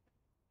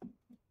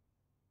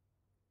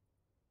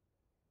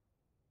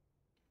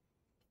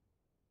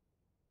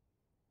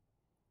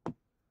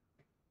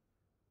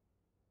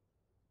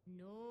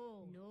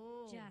 No.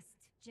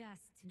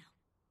 Just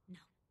no.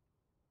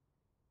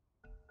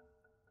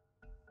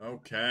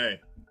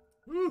 Okay.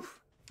 Whew.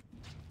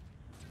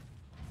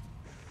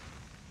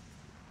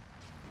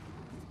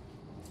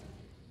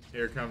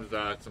 Here comes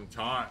some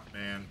taunt,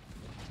 man.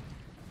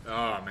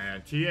 Oh,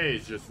 man. TA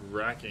is just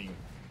wrecking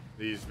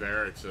these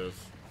barracks.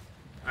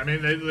 I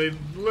mean, they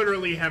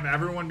literally have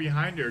everyone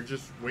behind her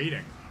just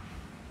waiting.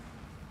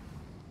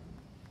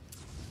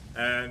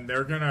 And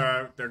they're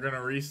gonna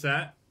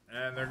reset,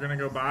 and they're gonna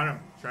go bottom.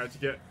 Try to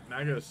get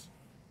Megas.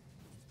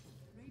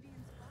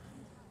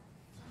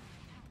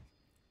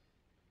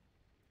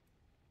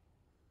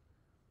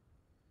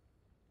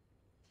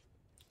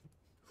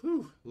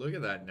 Whew, look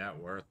at that net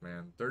worth,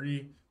 man.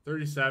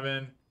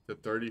 37 to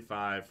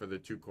 35 for the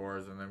two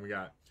cores, and then we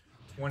got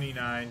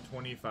 29,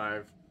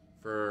 25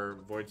 for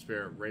Void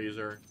Spirit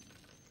Razor,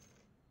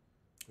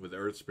 with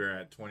Earth Spirit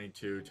at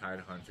 22,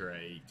 Tidehunter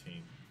at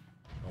 18,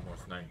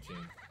 almost 19.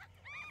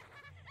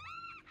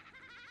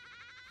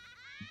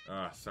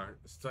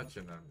 Such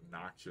an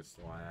obnoxious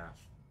laugh.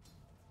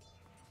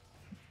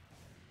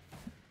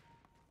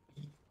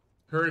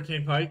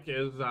 Hurricane Pike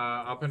is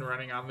up and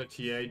running on the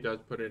TA, does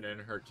put it in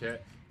her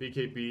kit.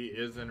 BKB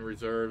is in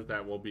reserve,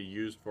 that will be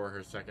used for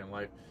her second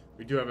life.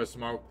 We do have a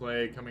smoke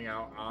play coming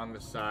out on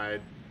the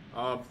side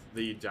of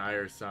the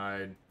Dire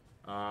side.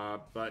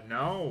 But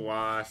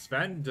no,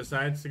 Sven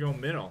decides to go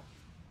middle.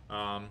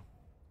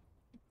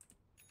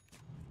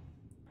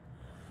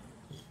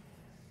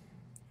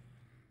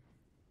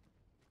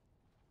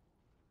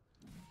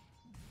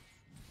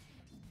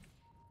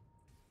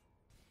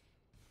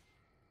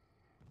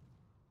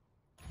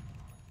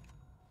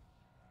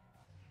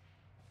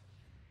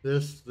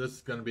 This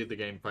is going to be the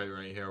game fight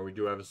right here. We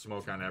do have a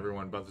smoke on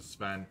everyone but the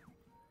Sven.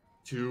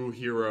 Two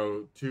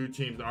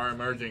teams are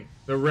emerging.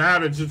 The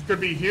Ravage, this could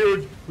be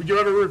huge. We do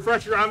have a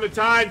refresher on the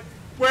tide.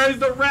 Where's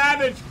the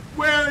Ravage?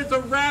 Where is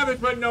the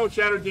Ravage? But no,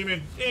 Shadow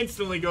Demon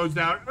instantly goes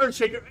down.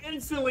 Earthshaker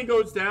instantly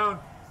goes down.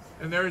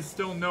 And there is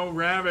still no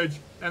Ravage.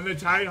 And the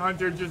Tide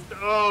Hunter just,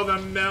 oh, the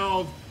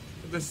meld.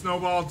 The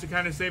snowball to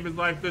kind of save his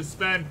life. The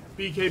Sven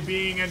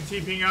BKBing and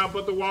TPing out,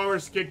 but the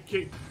Walrus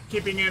keeping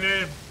it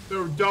in.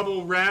 The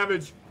double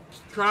Ravage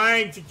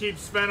trying to keep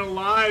Sven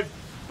alive,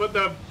 but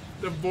the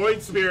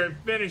Void Spirit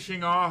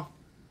finishing off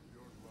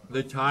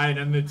the Tide,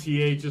 and the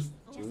TA just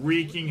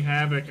wreaking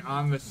havoc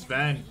on the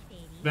Sven.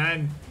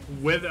 Sven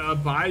with a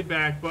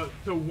buyback, but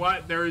to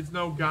what? There is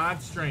no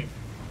God Strength.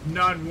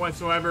 None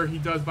whatsoever. He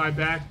does buy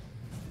back.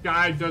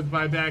 Sky does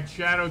buy back.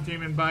 Shadow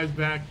Demon buys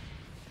back.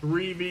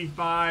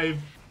 3v5,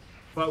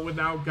 but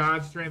without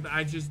God Strength,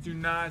 I just do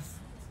not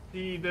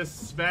see this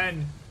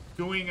Sven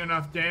doing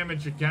enough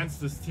damage against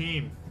this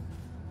team.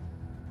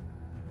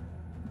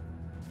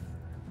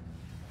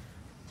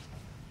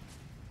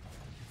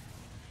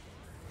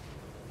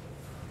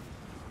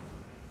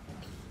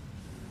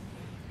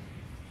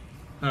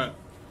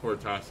 Poor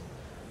Tusk.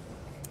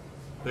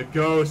 The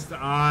Ghost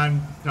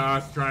on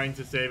Tusk trying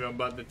to save him,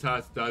 but the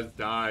Tusk does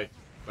die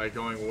by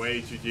going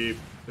way too deep.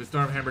 The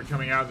Storm Hammer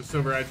coming out, the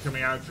Silver Edge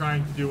coming out,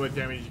 trying to do what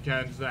damage you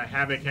can. The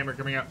Havoc Hammer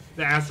coming out,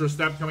 the Astral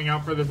Step coming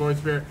out for the Void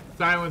Spirit,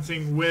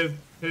 silencing with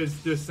his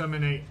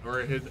Disseminate, or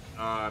his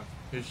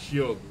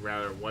shield,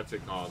 rather, what's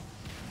it called?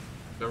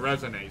 The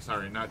Resonate,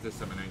 sorry, not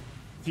Disseminate.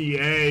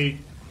 TA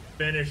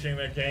finishing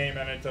the game,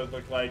 and it does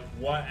look like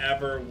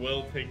whatever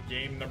will take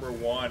game number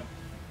 1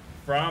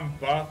 from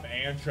Buff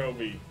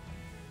Anchovy.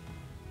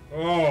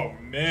 Oh,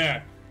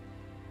 man.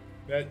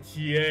 That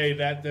TA,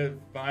 that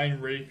Divine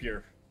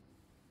Rapier.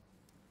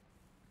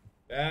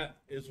 That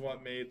is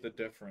what made the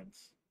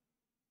difference.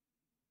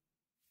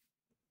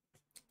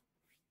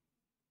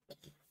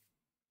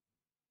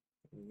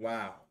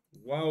 Wow.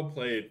 Well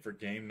played for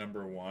game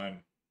number 1.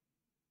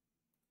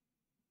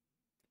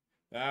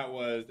 That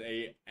was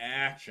a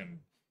action-packed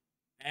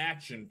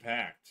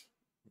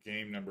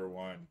game number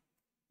 1.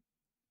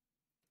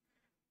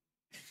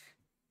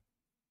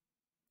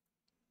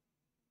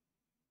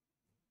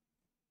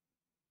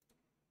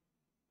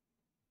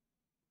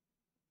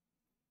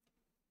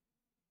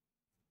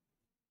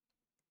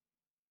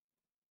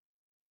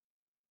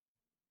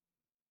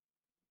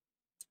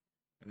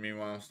 And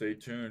meanwhile, stay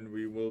tuned.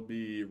 We will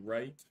be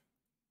right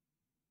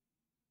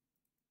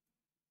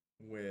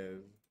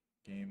with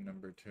game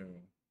number 2.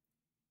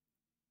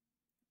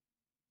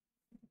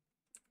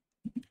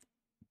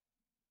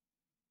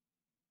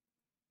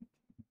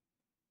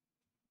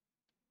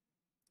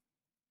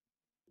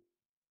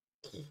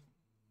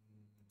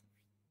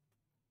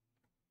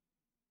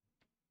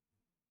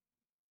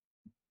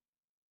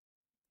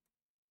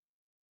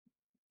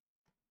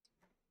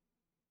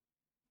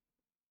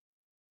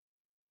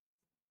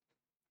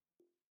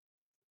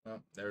 Oh,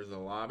 there's the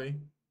lobby.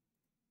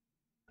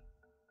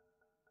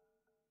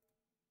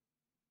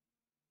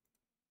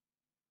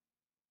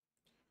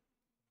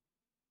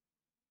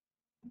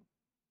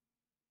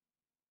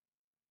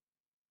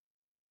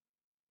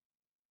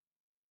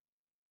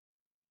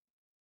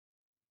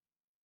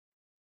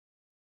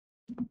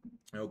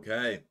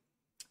 Okay,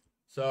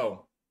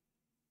 so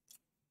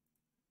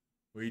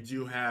we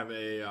do have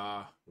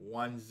a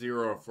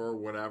 1-0 for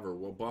whatever.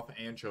 Will Buff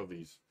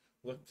Anchovies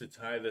look to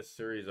tie this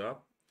series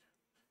up?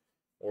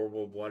 Or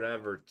will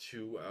whatever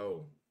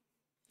 2-0?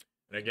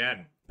 And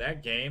again,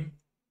 that game,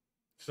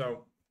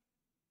 so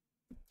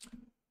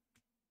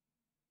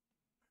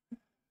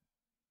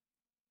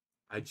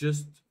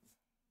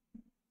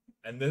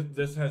and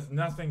this has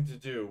nothing to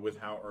do with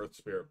how Earth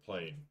Spirit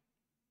played.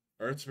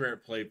 Earth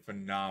Spirit played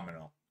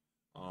phenomenal.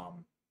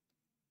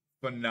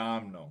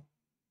 Phenomenal.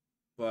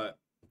 But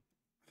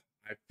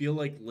I feel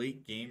like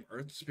late game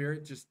Earth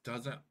Spirit just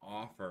doesn't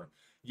offer.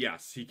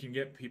 Yes, he can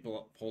get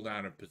people pulled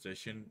out of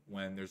position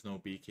when there's no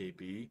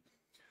BKB,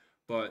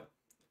 but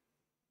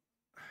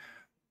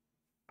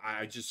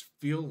I just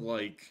feel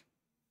like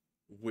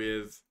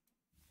with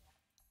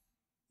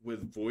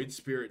Void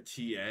Spirit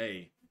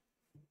TA,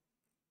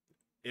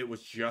 it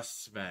was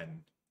just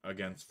Sven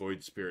against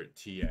Void Spirit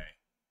TA.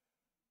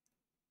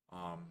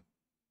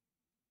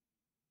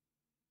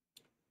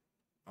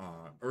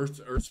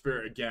 Earth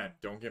Spirit, again,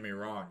 don't get me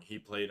wrong, he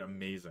played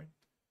amazing.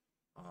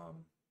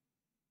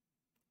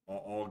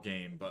 All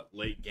game, but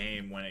late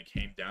game when it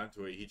came down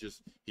to it,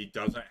 he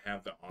doesn't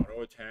have the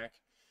auto attack.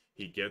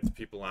 He gets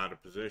people out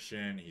of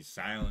position. He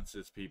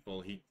silences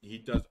people. He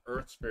does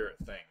Earth Spirit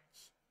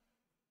things.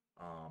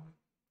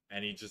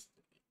 And he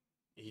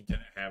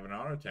didn't have an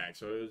auto attack.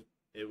 So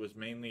it was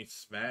mainly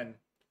Sven,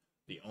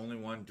 the only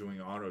one doing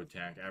auto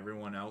attack.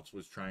 Everyone else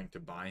was trying to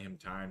buy him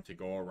time to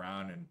go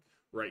around and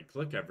right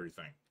click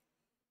everything.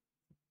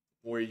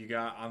 Where you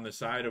got on the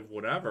side of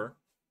whatever,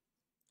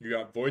 you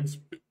got Void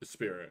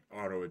Spirit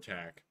auto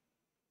attack,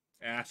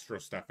 Astro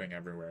stepping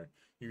everywhere.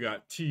 You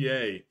got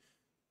TA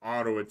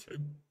auto attack.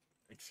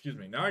 Excuse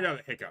me. Now I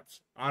got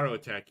hiccups. Auto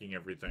attacking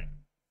everything.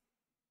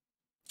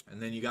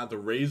 And then you got the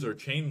Razor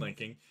chain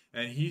linking,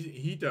 and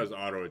he does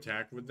auto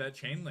attack with that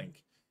chain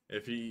link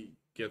if he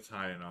gets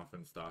high enough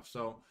and stuff.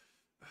 So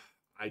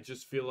I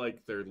just feel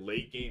like their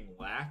late game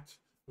lacked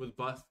with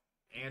Buff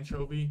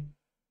Anchovy,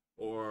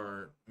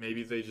 or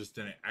maybe they just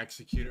didn't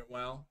execute it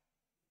well.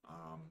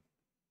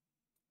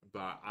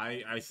 But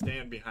I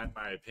stand behind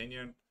my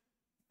opinion.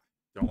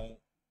 Don't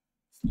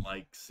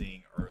like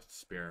seeing Earth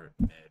Spirit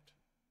mid.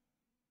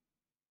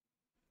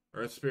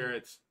 Earth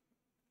Spirit's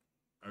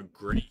a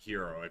great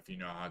hero if you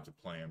know how to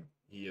play him.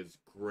 He is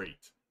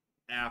great.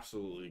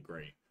 Absolutely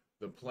great.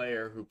 The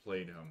player who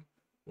played him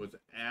was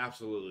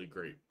absolutely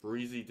great.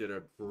 Breezy did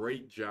a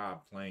great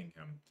job playing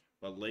him.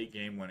 But late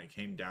game, when it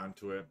came down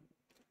to it,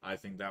 I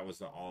think that was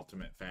the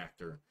ultimate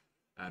factor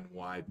and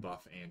why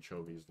Buff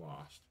Anchovies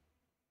lost.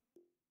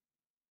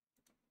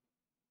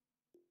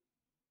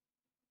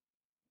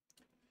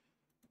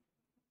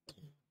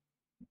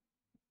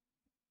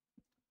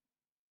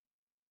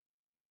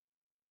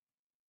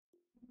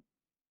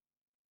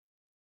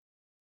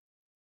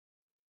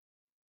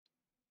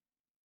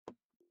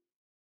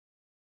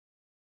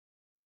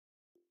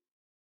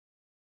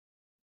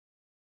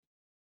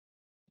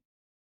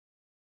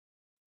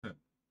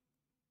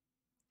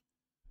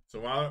 So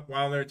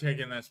while they're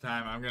taking this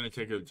time, I'm gonna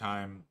take the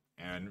time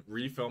and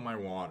refill my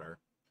water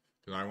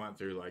because I went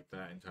through like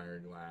that entire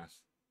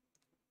glass,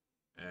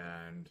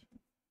 and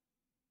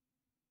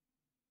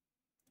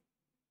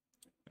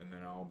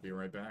then I'll be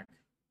right back.